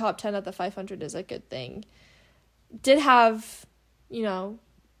being in the top 10 at the 500 is a good thing. Did have,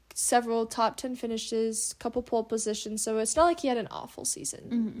 several top 10 finishes, couple pole positions, so it's not like he had an awful season.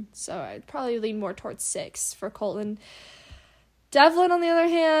 Mm-hmm. So I'd probably lean more towards 6 for Colton. Devlin, on the other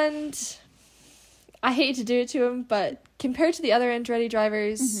hand, I hate to do it to him, but compared to the other Andretti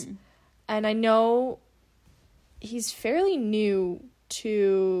drivers, and I know he's fairly new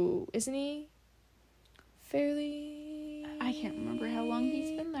to, isn't he? I can't remember how long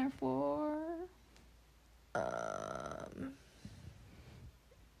he's been there for.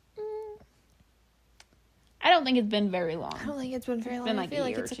 I don't think it's been very long. I don't think it's been very long. Been I feel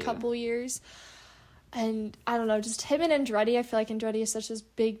like it's a couple years. And I don't know, just him and Andretti, I feel like Andretti is such a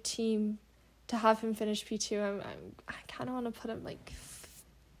big team to have him finish P2. I kind of want to put him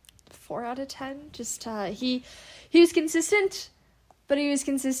 4 4 out of 10. Just he was consistent, but he was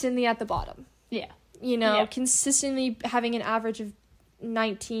consistently at the bottom. Yeah. Consistently having an average of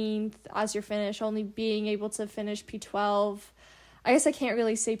 19th as your finish, only being able to finish P12. I guess I can't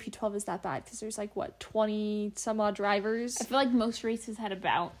really say P12 is that bad because there's 20 some odd drivers. I feel like most races had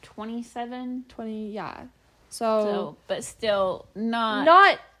about 27. 20, yeah. So but still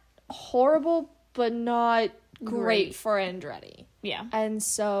not horrible, but not great for Andretti. Yeah. And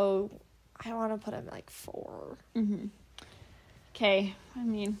so I want to put him 4. Mm-hmm. Okay. I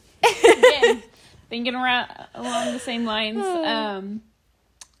mean, again, thinking along the same lines.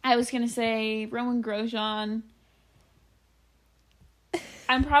 I was going to say Roman Grosjean.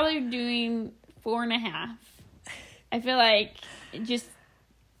 I'm probably doing 4.5. I feel like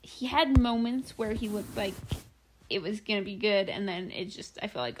he had moments where he looked like it was going to be good, and then I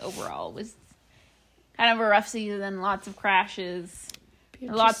feel like overall was kind of a rough season, lots of crashes,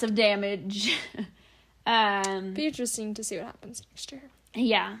 lots of damage. Be interesting to see what happens next year.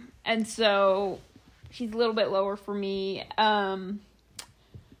 Yeah, and so he's a little bit lower for me.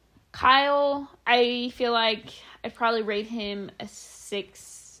 Kyle, I feel like I'd probably rate him a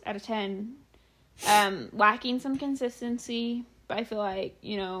 6 out of 10. Lacking some consistency, but I feel like,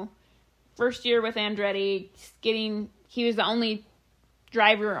 first year with Andretti, he was the only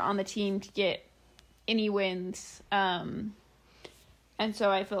driver on the team to get any wins. And so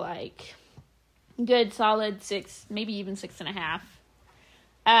I feel like good, solid 6, maybe even 6.5.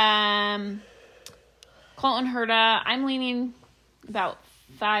 Colton Herta, I'm leaning about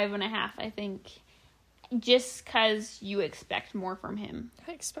 5.5, I think, just because you expect more from him.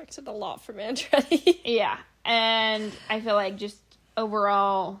 I expected a lot from Andretti. Yeah, and I feel like just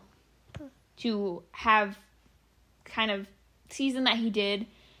overall to have kind of season that he did,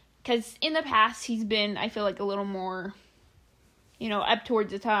 because in the past he's been, I feel like, a little more, up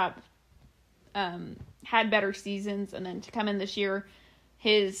towards the top, had better seasons, and then to come in this year,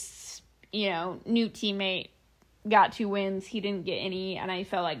 his, new teammate got 2 wins. He didn't get any, and I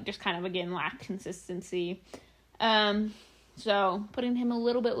felt like just kind of, again, lacked consistency. So putting him a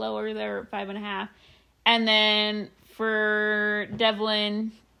little bit lower there at 5.5. And then for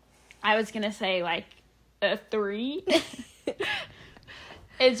Devlin, I was going to say, a 3.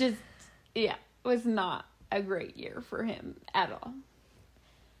 It just, was not a great year for him at all.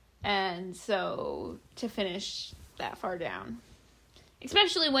 And so to finish that far down,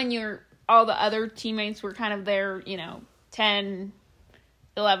 especially when all the other teammates were kind of there, 10,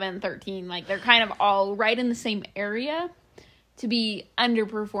 11, 13, they're kind of all right in the same area, to be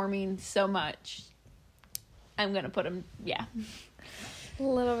underperforming so much, I'm going to put him, a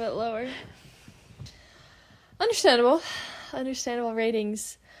little bit lower. Understandable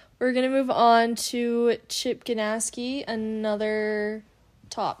ratings. We're going to move on to Chip Ganassi, another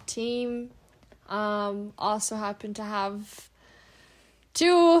top team. Also happened to have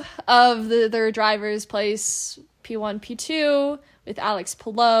 2 of their drivers place P1, P2, with Alex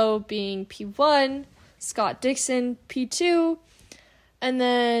Palou being P1, Scott Dixon P2, and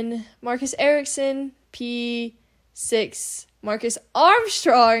then Marcus Ericsson P6, Marcus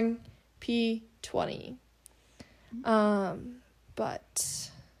Armstrong P20. But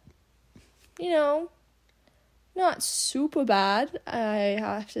not super bad, I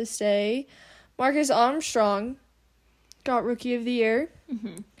have to say. Marcus Armstrong got Rookie of the Year.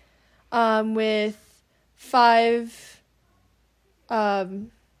 Mm-hmm. With 5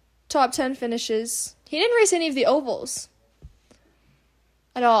 top 10 finishes. He didn't race any of the ovals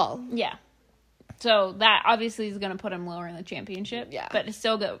at all. Yeah. So that obviously is going to put him lower in the championship. Yeah. But it's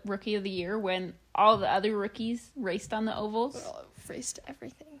still got Rookie of the Year when all the other rookies raced on the ovals. Well, raced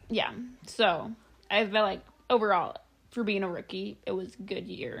everything. Yeah. So I feel like overall, for being a rookie, it was a good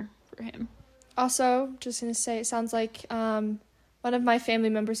year for him. Also, just going to say, it sounds like one of my family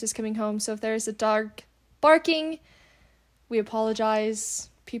members is coming home. So if there's a dog barking, we apologize.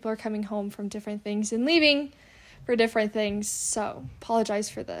 People are coming home from different things and leaving for different things. So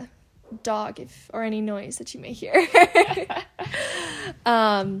apologize for the dog or any noise that you may hear.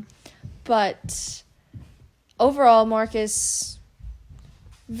 But overall, Marcus,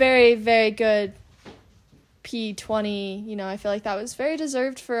 very, very good P20. I feel like that was very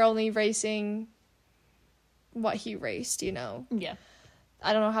deserved for only racing what he raced, Yeah.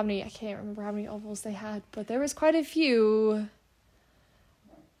 I don't know I can't remember how many ovals they had, but there was quite a few.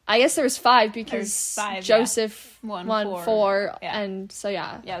 I guess there was 5 because Joseph won 4. Yeah. And so,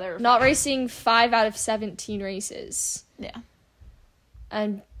 Yeah, there were 5. Not racing 5 out of 17 races. Yeah.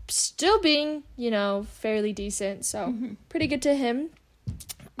 And still being, fairly decent. So, pretty good to him.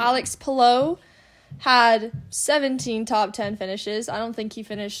 Alex Palou had 17 top 10 finishes. I don't think he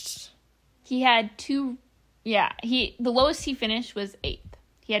finished he had two. Yeah, the lowest he finished was 8th.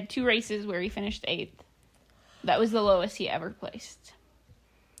 He had 2 races where he finished 8th. That was the lowest he ever placed.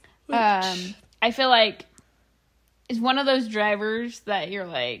 I feel like is one of those drivers that you're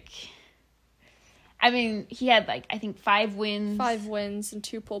like. I mean, he had I think 5 wins. 5 wins and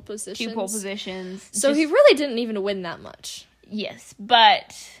 2 pole positions. 2 pole positions. So he really didn't even win that much. Yes,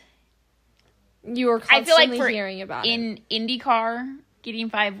 but you were constantly hearing about it. In IndyCar, getting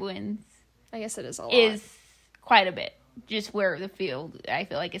 5 wins, I guess it is a lot. Is quite a bit. Just where the field, I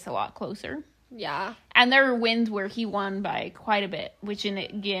feel like it's a lot closer. Yeah. And there were wins where he won by quite a bit, which,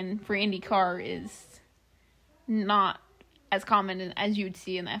 again, for IndyCar is not as common as you would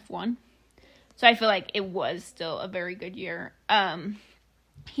see in the F1. So I feel like it was still a very good year.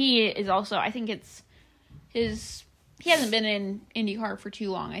 He is also, I think it's he hasn't been in IndyCar for too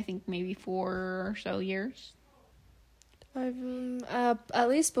long. I think maybe 4 or so years. At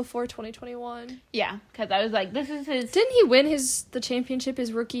least before 2021. Yeah, because I was like, this is his... Didn't he win the championship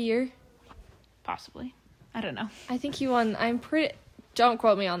his rookie year? Possibly. I don't know. I think he won. Don't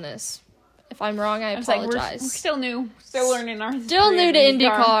quote me on this. If I'm wrong, I apologize. We're still new. Still learning our history. Still new to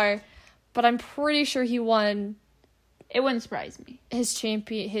IndyCar. But I'm pretty sure he won. It wouldn't surprise me. His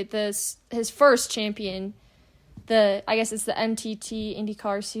first champion. I guess it's the NTT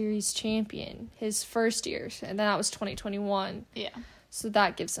IndyCar Series champion. His first year. And then that was 2021. Yeah. So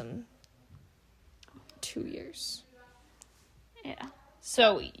that gives him 2 years. Yeah.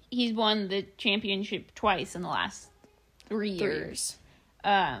 So he's won the championship twice in the last 3 years.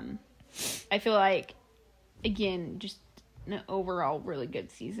 I feel like, again, just an overall really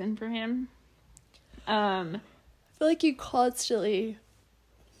good season for him. I feel like you constantly,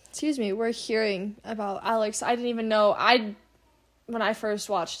 we're hearing about Alex. I didn't even know. When I first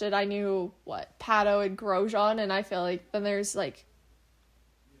watched it, I knew Pato and Grosjean, and I feel like then there's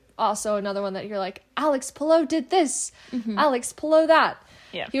also another one that you're like, Alex Palou did this, Alex Palou that.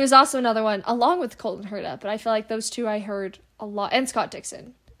 Yeah. He was also another one, along with Colton Herta, but I feel like those two I heard a lot, and Scott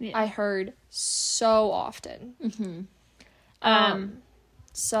Dixon. Yeah. I heard so often. Mm-hmm.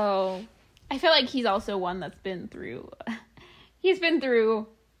 So I feel like he's also one that's been through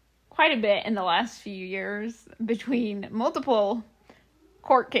quite a bit in the last few years between multiple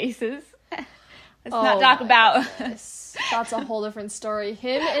court cases. Let's not talk about. That's a whole different story.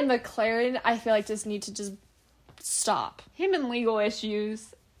 Him and McLaren, I feel like just need to just stop. Him and legal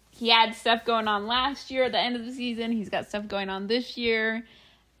issues. He had stuff going on last year at the end of the season. He's got stuff going on this year.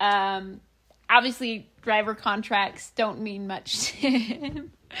 Obviously, driver contracts don't mean much to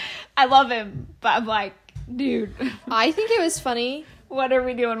him. I love him, but I'm like, dude. I think it was funny. What are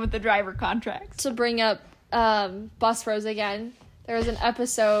we doing with the driver contracts? To bring up Bus Bros again. There was an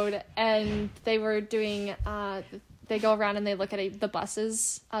episode, and they were doing, they go around and they look at the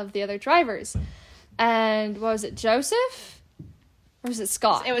buses of the other drivers. And what was it, Joseph? Or was it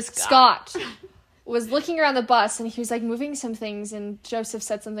Scott? It was Scott was looking around the bus, and he was, moving some things, and Joseph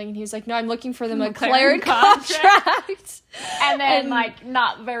said something, and he was like, no, I'm looking for the McLaren contract. And then,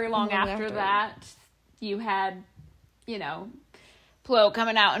 not very long after that, you had, Plo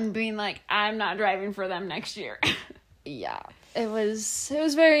coming out and being like, I'm not driving for them next year. Yeah. It was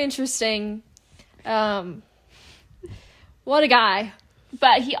very interesting. What a guy.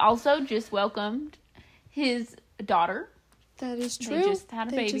 But he also just welcomed his daughter. That is true. They just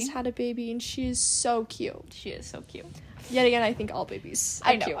had a baby, and she is so cute. She is so cute. Yet again, I think all babies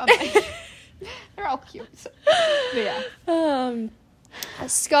are cute. They're all cute. But yeah.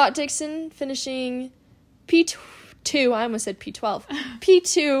 Scott Dixon finishing P2. I almost said P12.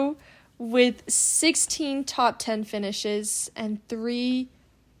 P2 with 16 top 10 finishes and 3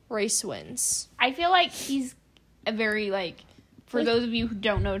 race wins. I feel like he's a very, for those of you who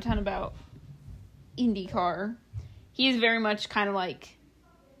don't know a ton about IndyCar, he's very much kind of I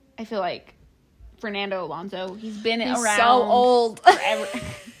feel like Fernando Alonso. He's been around so old. Forever.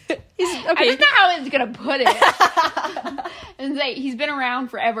 I just know how it's going to put it. And he's been around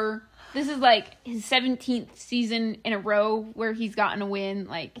forever. This is his 17th season in a row where he's gotten a win.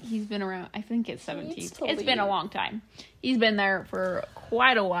 He's been around, I think it's 17th. It's been a long time. He's been there for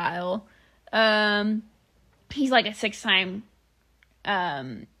quite a while. He's a 6-time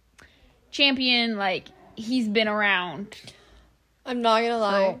champion. He's been around. I'm not gonna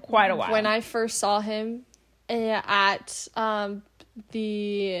lie. For quite a while. When I first saw him at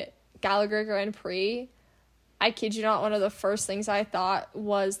the Gallagher Grand Prix, I kid you not, one of the first things I thought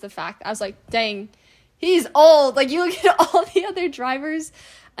was the fact, I was like, dang, he's old. You look at all the other drivers,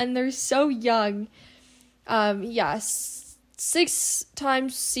 and they're so young. Yes,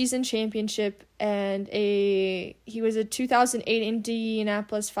 6-time season championship, and he was a 2008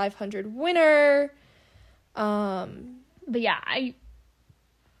 Indianapolis 500 winner. But yeah,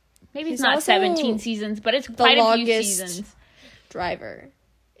 maybe it's not 17 seasons, but it's quite a few seasons. Driver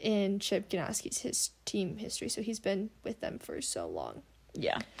in Chip Ganasky's team history, so he's been with them for so long.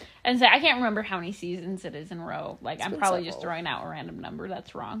 Yeah, and so I can't remember how many seasons it is in a row. Like, I'm probably just throwing out a random number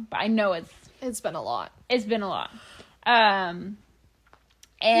that's wrong, but I know it's been a lot. It's been a lot. And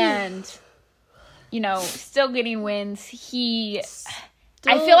still getting wins. I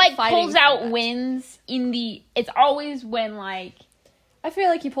feel like pulls out wins it's always when, like, I feel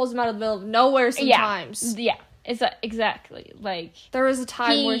like he pulls them out of the middle of nowhere sometimes. Yeah. It's exactly like there was a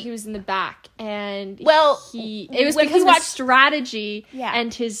time where he was in the back, and it was when because of his strategy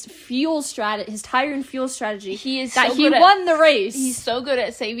and his his tire and fuel strategy. He won the race. He's so good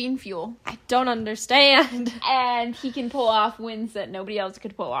at saving fuel. I don't understand. And he can pull off wins that nobody else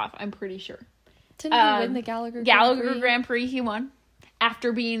could pull off. I'm pretty sure. Didn't he win the Gallagher Grand Prix? He won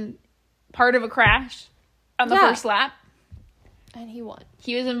after being part of a crash on the first lap, and he won.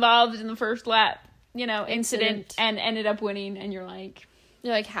 He was involved in the first lap. Incident and ended up winning, and you're like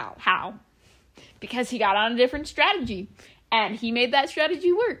how? Because he got on a different strategy, and he made that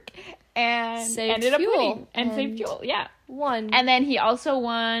strategy work, and ended up winning and saved fuel. Yeah, won. And then he also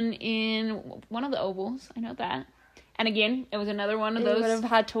won in one of the ovals. I know that. And again, it was another one of those would have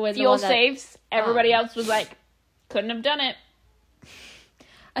had to win fuel saves. Everybody else was like, couldn't have done it.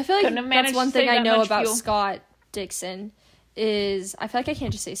 I feel like that's one thing I know about Scott Dixon. I feel like I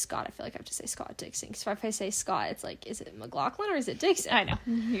can't just say Scott. I feel like I have to say Scott Dixon. Because if I say Scott, it's like, is it McLaughlin or is it Dixon? I know.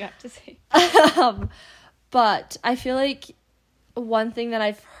 You have to say. But I feel like one thing that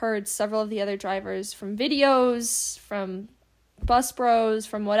I've heard several of the other drivers from videos, from Bus Bros,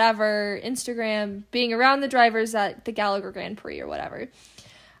 from whatever, Instagram, being around the drivers at the Gallagher Grand Prix or whatever,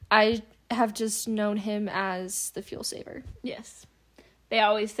 I have just known him as the fuel saver. Yes. They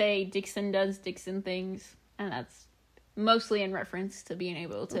always say Dixon does Dixon things, and that's mostly in reference to being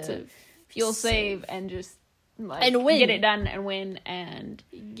able to fuel save and just and win. Get it done and win and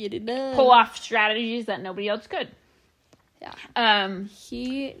get it done. Pull off strategies that nobody else could. Yeah.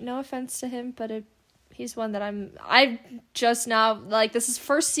 No offense to him, but he's one that I just now, like, this is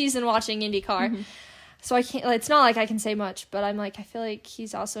first season watching IndyCar. Mm-hmm. So I can't, it's not like I can say much, but I'm like, I feel like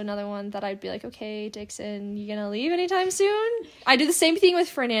he's also another one that I'd be like, okay, Dixon, you gonna leave anytime soon? I do the same thing with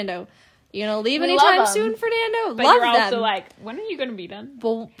Fernando. You gonna leave anytime soon, Fernando? But you're also like, when are you gonna be done?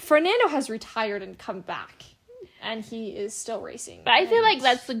 Well, Fernando has retired and come back, and he is still racing. But I feel like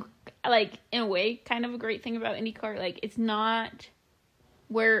that's in a way, kind of a great thing about IndyCar. Like, it's not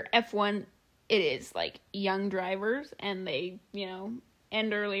where F1 it is like young drivers, and they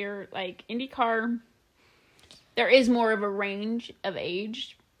end earlier. Like IndyCar, there is more of a range of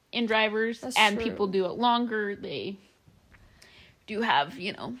age in drivers. That's and true. People do it longer. They do have,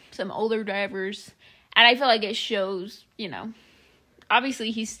 some older drivers. And I feel like it shows,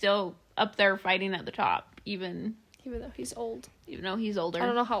 obviously he's still up there fighting at the top, even though he's old. Even though he's older. I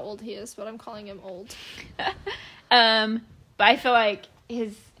don't know how old he is, but I'm calling him old. But I feel like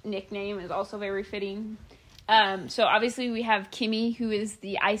his nickname is also very fitting. So obviously we have Kimi, who is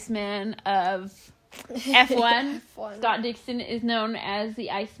the Iceman of F1. F1. Scott Dixon is known as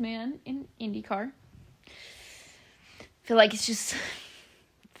the Iceman in IndyCar. I feel like it's just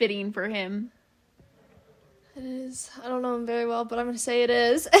fitting for him. It is. I don't know him very well, but I'm going to say it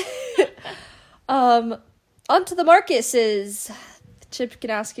is. On to the Marcuses. Chip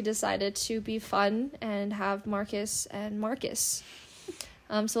Ganasky decided to be fun and have Marcus and Marcus.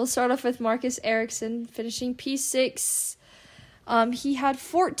 So we'll start off with Marcus Ericsson finishing P6. He had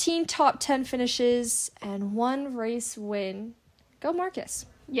 14 top 10 finishes and 1 race win. Go Marcus.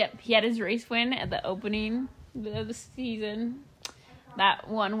 Yep, he had his race win at the opening of the season. That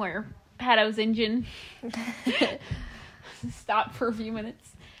one where Pato's engine stopped for a few minutes.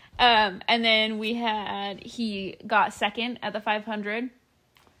 And then he got second at the 500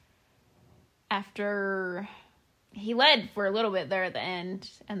 after he led for a little bit there at the end,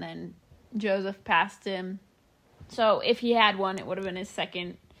 and then Joseph passed him. So if he had won, it would have been his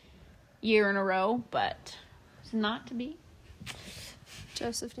second year in a row, but it's not to be.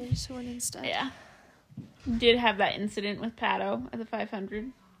 Joseph needs to win instead. Yeah. Did have that incident with Pato at the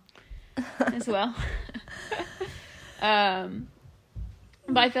 500 as well.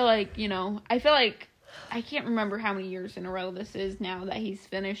 But I feel like, I can't remember how many years in a row this is now that he's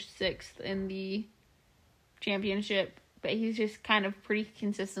finished 6th in the championship, but he's just kind of pretty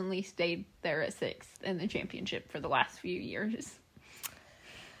consistently stayed there at 6th in the championship for the last few years.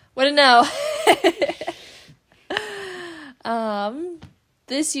 Wouldn't know.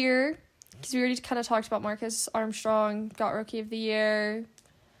 This year, because we already kind of talked about Marcus Armstrong, got Rookie of the Year.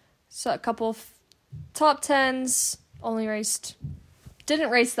 So a couple of top 10s, didn't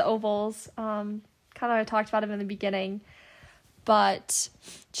race the ovals. Kind of I talked about him in the beginning. But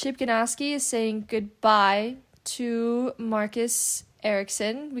Chip Ganassi is saying goodbye to Marcus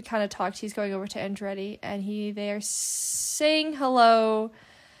Ericsson. We kind of talked, he's going over to Andretti, and they are saying hello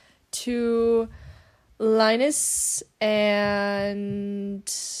to Linus and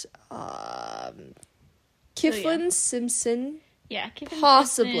Kiflin Simpson. Yeah, Kiflin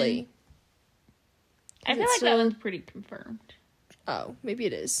possibly. Simpson. I feel like that one's pretty confirmed. Oh, maybe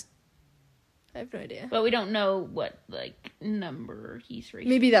it is. I have no idea. But we don't know what, number he's racing.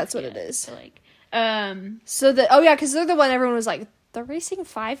 Maybe that's what it is. So, because they're the one everyone was like, they're racing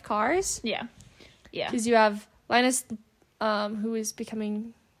 5 cars? Yeah. Yeah. Because you have Linus, who is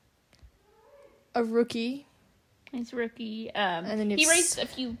becoming a rookie. He's a rookie. And then he raced a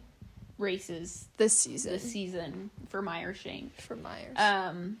few races this season for Meyershank.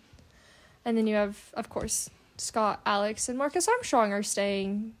 And then you have, of course, Scott, Alex, and Marcus Armstrong are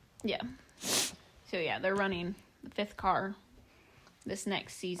staying. Yeah. So, yeah, they're running the 5th car this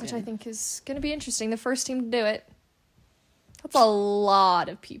next season. Which I think is going to be interesting. The first team to do it. That's a lot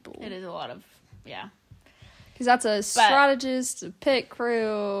of people. It is a lot of, yeah. Because that's a strategist, a pit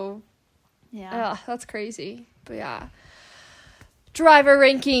crew. Yeah. That's crazy. But, yeah. Driver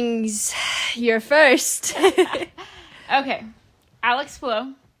rankings. You're first. Okay. Alex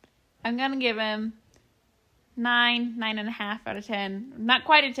Flo. I'm going to give him 9.5 out of 10. Not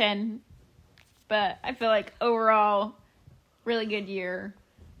quite a 10, but I feel like overall, really good year.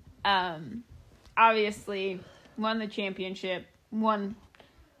 Obviously, won the championship, won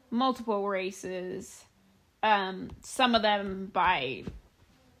multiple races, some of them by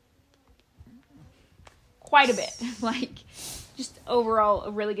quite a bit. Just overall,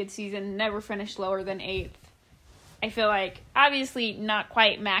 a really good season. Never finished lower than 8th. I feel like, obviously, not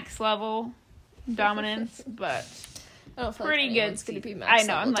quite max level dominance, but I don't feel pretty like good. Going to be max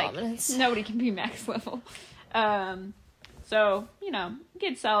level dominance. Nobody can be max level. So,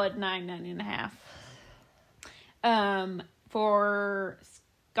 good solid 9.5. For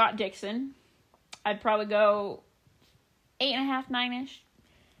Scott Dixon, I'd probably go 8.5, 9-ish.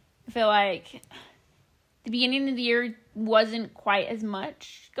 I feel like the beginning of the year wasn't quite as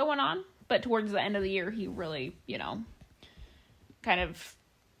much going on, but towards the end of the year, he really, kind of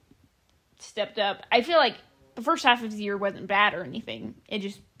stepped up. I feel like the first half of the year wasn't bad or anything.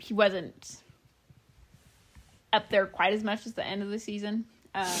 He wasn't up there quite as much as the end of the season.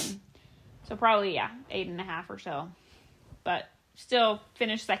 So probably, 8.5 or so. But still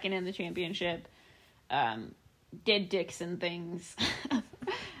finished second in the championship. Did Dixon things.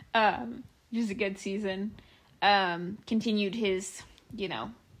 Just a good season. Continued his,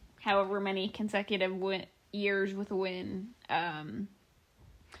 however many consecutive years with a win. And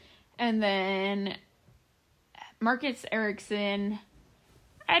then Marcus Ericsson,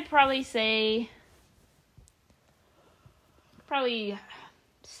 I'd probably say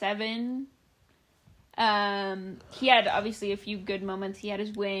 7. He had obviously a few good moments. He had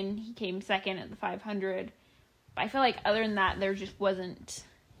his win. He came second at the 500. But I feel like other than that, there just wasn't,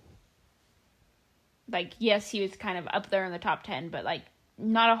 yes, he was kind of up there in the top 10, but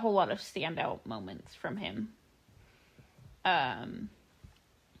not a whole lot of standout moments from him. And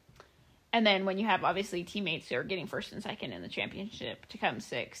then when you have, obviously, teammates who are getting first and second in the championship to come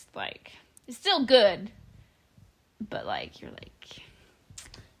 6th, it's still good. But, you're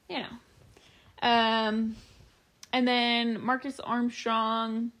And then Marcus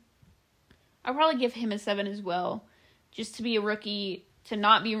Armstrong, I'll probably give him a 7 as well. Just to be a rookie, to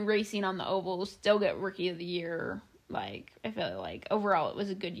not be racing on the ovals, still get Rookie of the Year. I feel like overall it was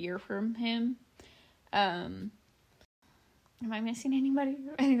a good year from him. Am I missing anybody?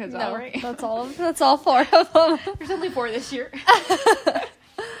 I think that's all right. That's all. That's all 4 of them. There's only 4 this year.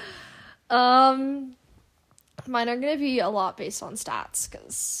 Mine are gonna be a lot based on stats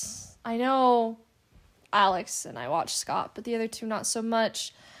because I know Alex and I watch Scott, but the other two not so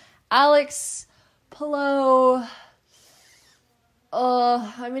much. Alex Pillow.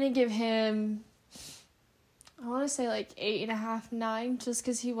 I'm gonna give him, I want to say 8.5, 9, just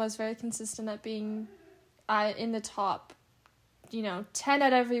because he was very consistent at being in the top, 10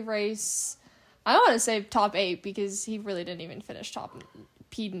 at every race. I want to say top 8 because he really didn't even finish top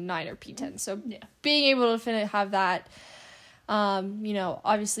P9 or P10. So being able to have that,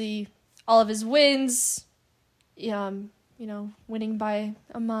 obviously all of his wins, winning by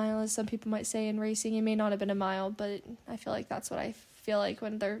a mile, as some people might say in racing. It may not have been a mile, but I feel like that's what I feel like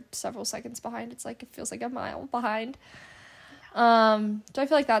when they're several seconds behind. It's it feels like a mile behind. So I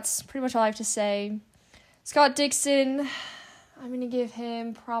feel like that's pretty much all I have to say. Scott Dixon, I'm going to give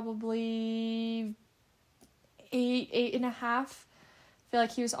him probably 8.5. I feel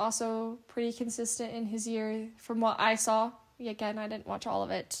like he was also pretty consistent in his year from what I saw. Again, I didn't watch all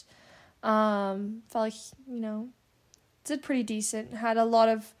of it. Felt like, did pretty decent. Had a lot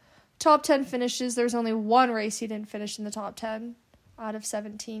of top 10 finishes. There was only one race he didn't finish in the top 10 out of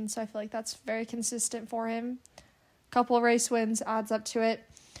 17. So I feel like that's very consistent for him. Couple of race wins adds up to it.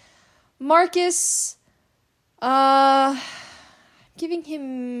 Marcus, giving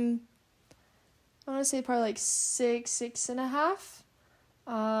him, I want to say probably like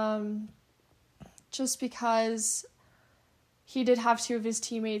 6.5. Just because he did have two of his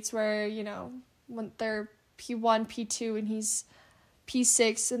teammates where, when they're P1, P2, and he's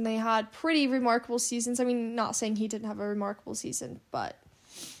P6, and they had pretty remarkable seasons. I mean, not saying he didn't have a remarkable season, but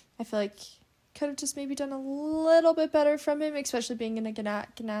I feel like could have just maybe done a little bit better from him, especially being in a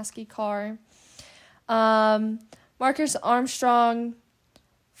Ganassi car. Marcus Armstrong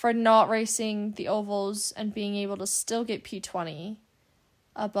for not racing the ovals and being able to still get P20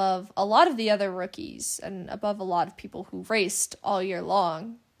 above a lot of the other rookies and above a lot of people who raced all year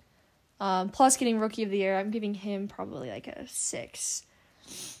long. Plus getting Rookie of the Year, I'm giving him probably like a 6.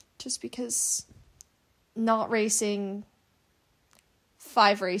 Just because not racing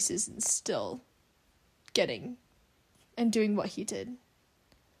 5 races and still getting and doing what he did. I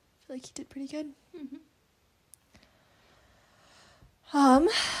feel like he did pretty good. Mm-hmm.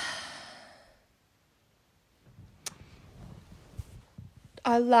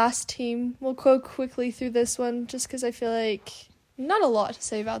 Our last team, we'll go quickly through this one just because I feel like not a lot to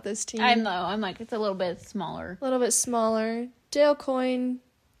say about this team. I know. I'm like, it's a little bit smaller. A little bit smaller. Dale Coyne,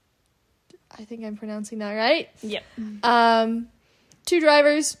 I think I'm pronouncing that right. Yep. 2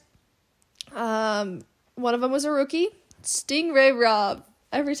 drivers. One of them was a rookie. Stingray Rob.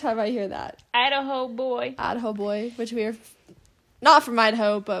 Every time I hear that. Idaho boy. Idaho boy, which we are not from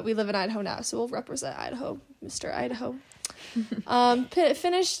Idaho, but we live in Idaho now, so we'll represent Idaho. Mr. Idaho.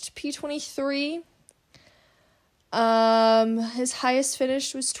 Finished P23. His highest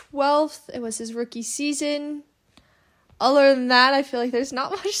finish was 12th. It was his rookie season. Other than that, I feel like there's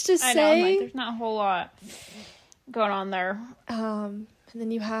not much to say. I know, like, there's not a whole lot going on there. And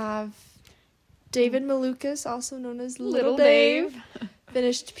then you have David Malukas, also known as Little Dave.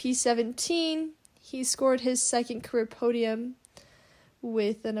 Finished P17. He scored his second career podium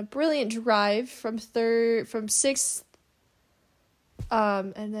with a brilliant drive from 6th,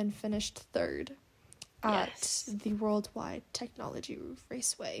 and then finished 3rd at the Worldwide Technology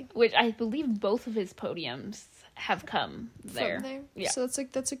Raceway, which I believe both of his podiums have come there. From there. Yeah. So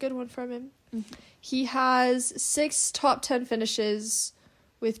that's a good one from him. Mm-hmm. He has 6 top 10 finishes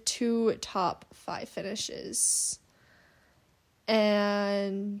with 2 top 5 finishes.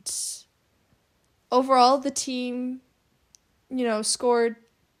 And overall, the team, scored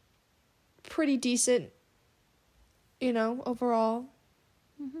pretty decent, overall.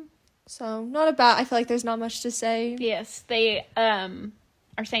 Mm-hmm. So, not a bad. I feel like there's not much to say. Yes, they are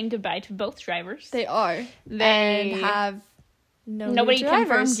saying goodbye to both drivers. They are. They and have nobody new drivers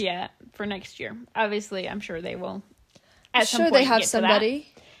confirmed yet for next year. Obviously, I'm sure they will. At some point they have get somebody.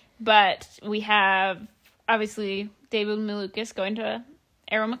 But we have, obviously, David Malukas going to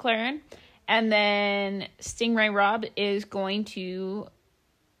Arrow McLaren. And then Stingray Rob is going to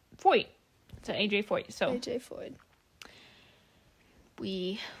Foyt. To AJ Foyt. So AJ Foyt.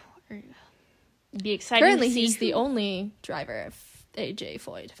 We are be excited Currently, to see he's the only driver of AJ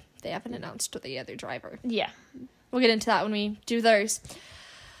Foyt. They haven't announced the other driver. Yeah. We'll get into that when we do theirs.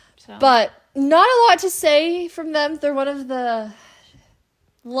 So. But not a lot to say from them. They're one of the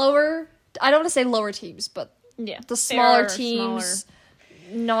lower, I don't want to say lower teams, but the smaller teams,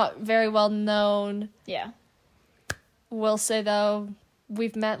 not very well known. Yeah. Will say, though,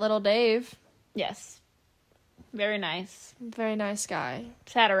 we've met Little Dave. Yes. Very nice. Very nice guy.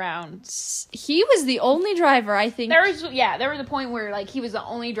 Sat around. He was the only driver, I think. There was a point where, like, he was the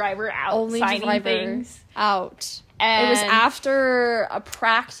only driver out signing things. Out. And it was after a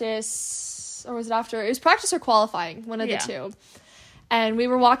practice, or was it after? It was practice or qualifying, one of the two. And we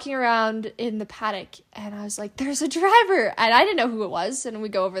were walking around in the paddock, and I was like, there's a driver! And I didn't know who it was, and we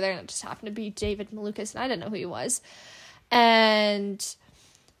go over there, and it just happened to be David Malukas, and I didn't know who he was. And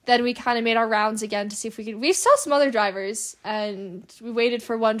then we kind of made our rounds again to see if we could... We saw some other drivers, and we waited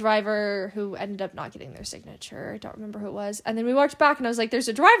for one driver who ended up not getting their signature. I don't remember who it was. And then we walked back, and I was like, there's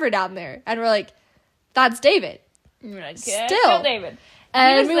a driver down there. And we're like, that's David. Like, Still. David.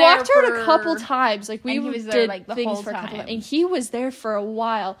 And we walked around a couple times. Like, we did there, like, the things whole for a couple time. times. And he was there for a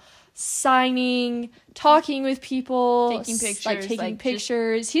while. signing, talking with people, taking pictures. Taking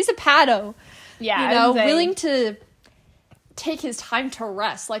pictures. He's a Pato. Yeah, willing to take his time to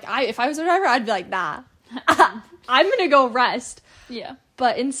rest. Like, if I was a driver, I'd be like, nah, I'm going to go rest. Yeah.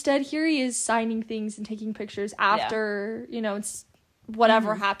 But instead, here he is signing things and taking pictures after, it's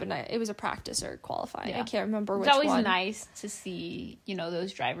whatever happened. It was a practice or qualifying. Yeah. I can't remember which one. It's always nice to see,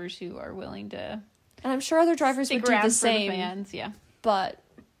 those drivers who are willing to. And I'm sure other drivers would do the same. For the fans, yeah. But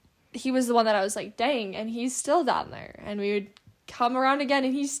he was the one that I was like, dang, and he's still down there. And we would come around again,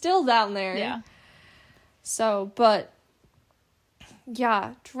 and he's still down there. Yeah. So, but,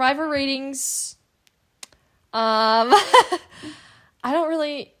 yeah, driver ratings. I don't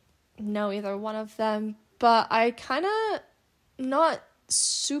really know either one of them, but I kind of not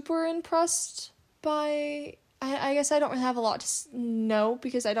super impressed by. I guess I don't really have a lot to know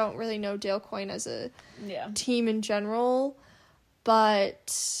because I don't really know Dale Coyne as a team in general,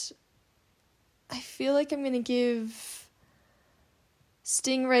 but I feel like I'm gonna give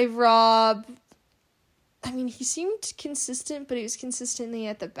Stingray Rob. I mean, he seemed consistent, but he was consistently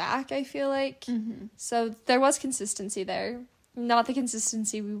at the back, I feel like. Mm-hmm. So there was consistency there. Not the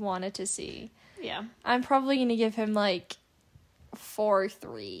consistency we wanted to see. Yeah. I'm probably going to give him,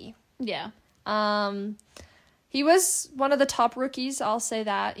 4-3. Yeah. He was one of the top rookies, I'll say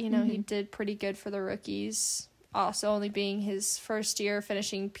that. He did pretty good for the rookies. Also, only being his first year,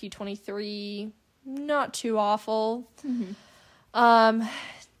 finishing P23. Not too awful. Mm-hmm.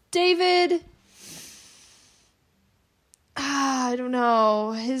 David... I don't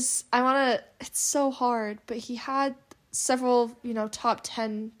know. It's so hard, but he had several, top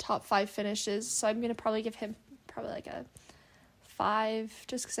 10, top 5 finishes, so I'm going to probably give him probably a 5,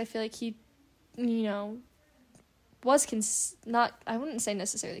 just because I feel like he, was I wouldn't say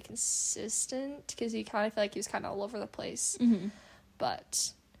necessarily consistent, because he kind of feel like he was kind of all over the place,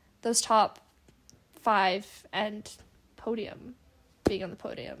 but those top 5 and being on the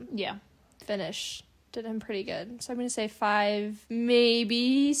podium, finish, did him pretty good. So I'm going to say 5,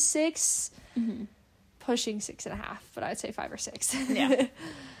 maybe 6. Mm-hmm. Pushing 6.5, but I'd say 5 or 6. Yeah.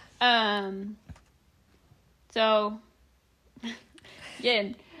 So,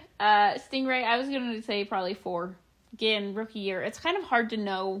 again, Stingray, I was going to say probably 4. Again, rookie year. It's kind of hard to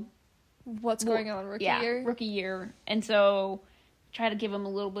know what's going on rookie year. Rookie year. And so, try to give him a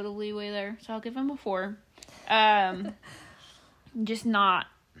little bit of leeway there. So, I'll give him a 4. Just not...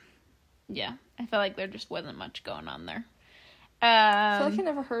 Yeah, I feel like there just wasn't much going on there. I feel like I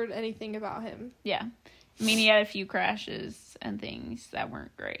never heard anything about him. Yeah. I mean, he had a few crashes and things that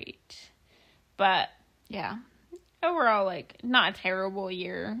weren't great. But, yeah. Overall, not a terrible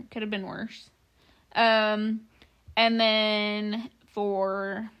year. Could have been worse. And then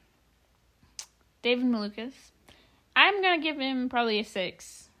for David Malukas, I'm going to give him probably a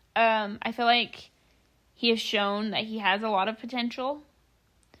 6. I feel like he has shown that he has a lot of potential.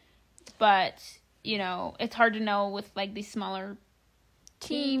 But, it's hard to know with, these smaller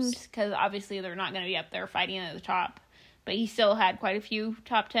teams, because obviously they're not going to be up there fighting at the top. But he still had quite a few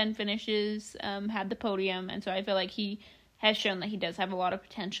top 10 finishes, had the podium, and so I feel like he has shown that he does have a lot of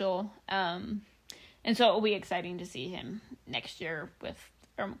potential. And so it will be exciting to see him next year with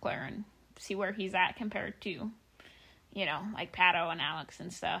McLaren, see where he's at compared to, Pato and Alex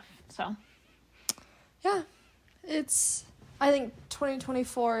and stuff. So, yeah, I think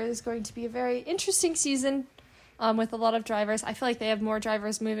 2024 is going to be a very interesting season with a lot of drivers. I feel like they have more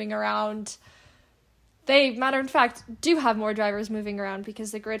drivers moving around. They, matter of fact, do have more drivers moving around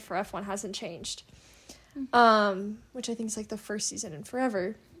because the grid for F1 hasn't changed, which I think is the first season in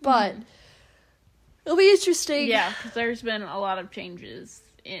forever. But it'll be interesting. Yeah, because there's been a lot of changes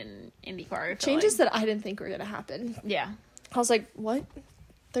in IndyCar. Changes that I didn't think were going to happen. Yeah. I was like, what?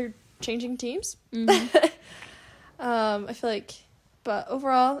 They're changing teams? Mm-hmm. I feel like, but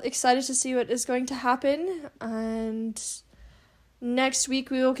overall, excited to see what is going to happen. And next week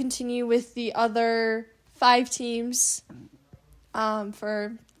we will continue with the other 5 teams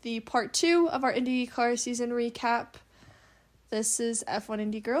for the part 2 of our IndyCar season recap. This is F1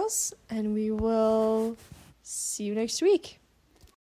 Indy Girls, and we will see you next week.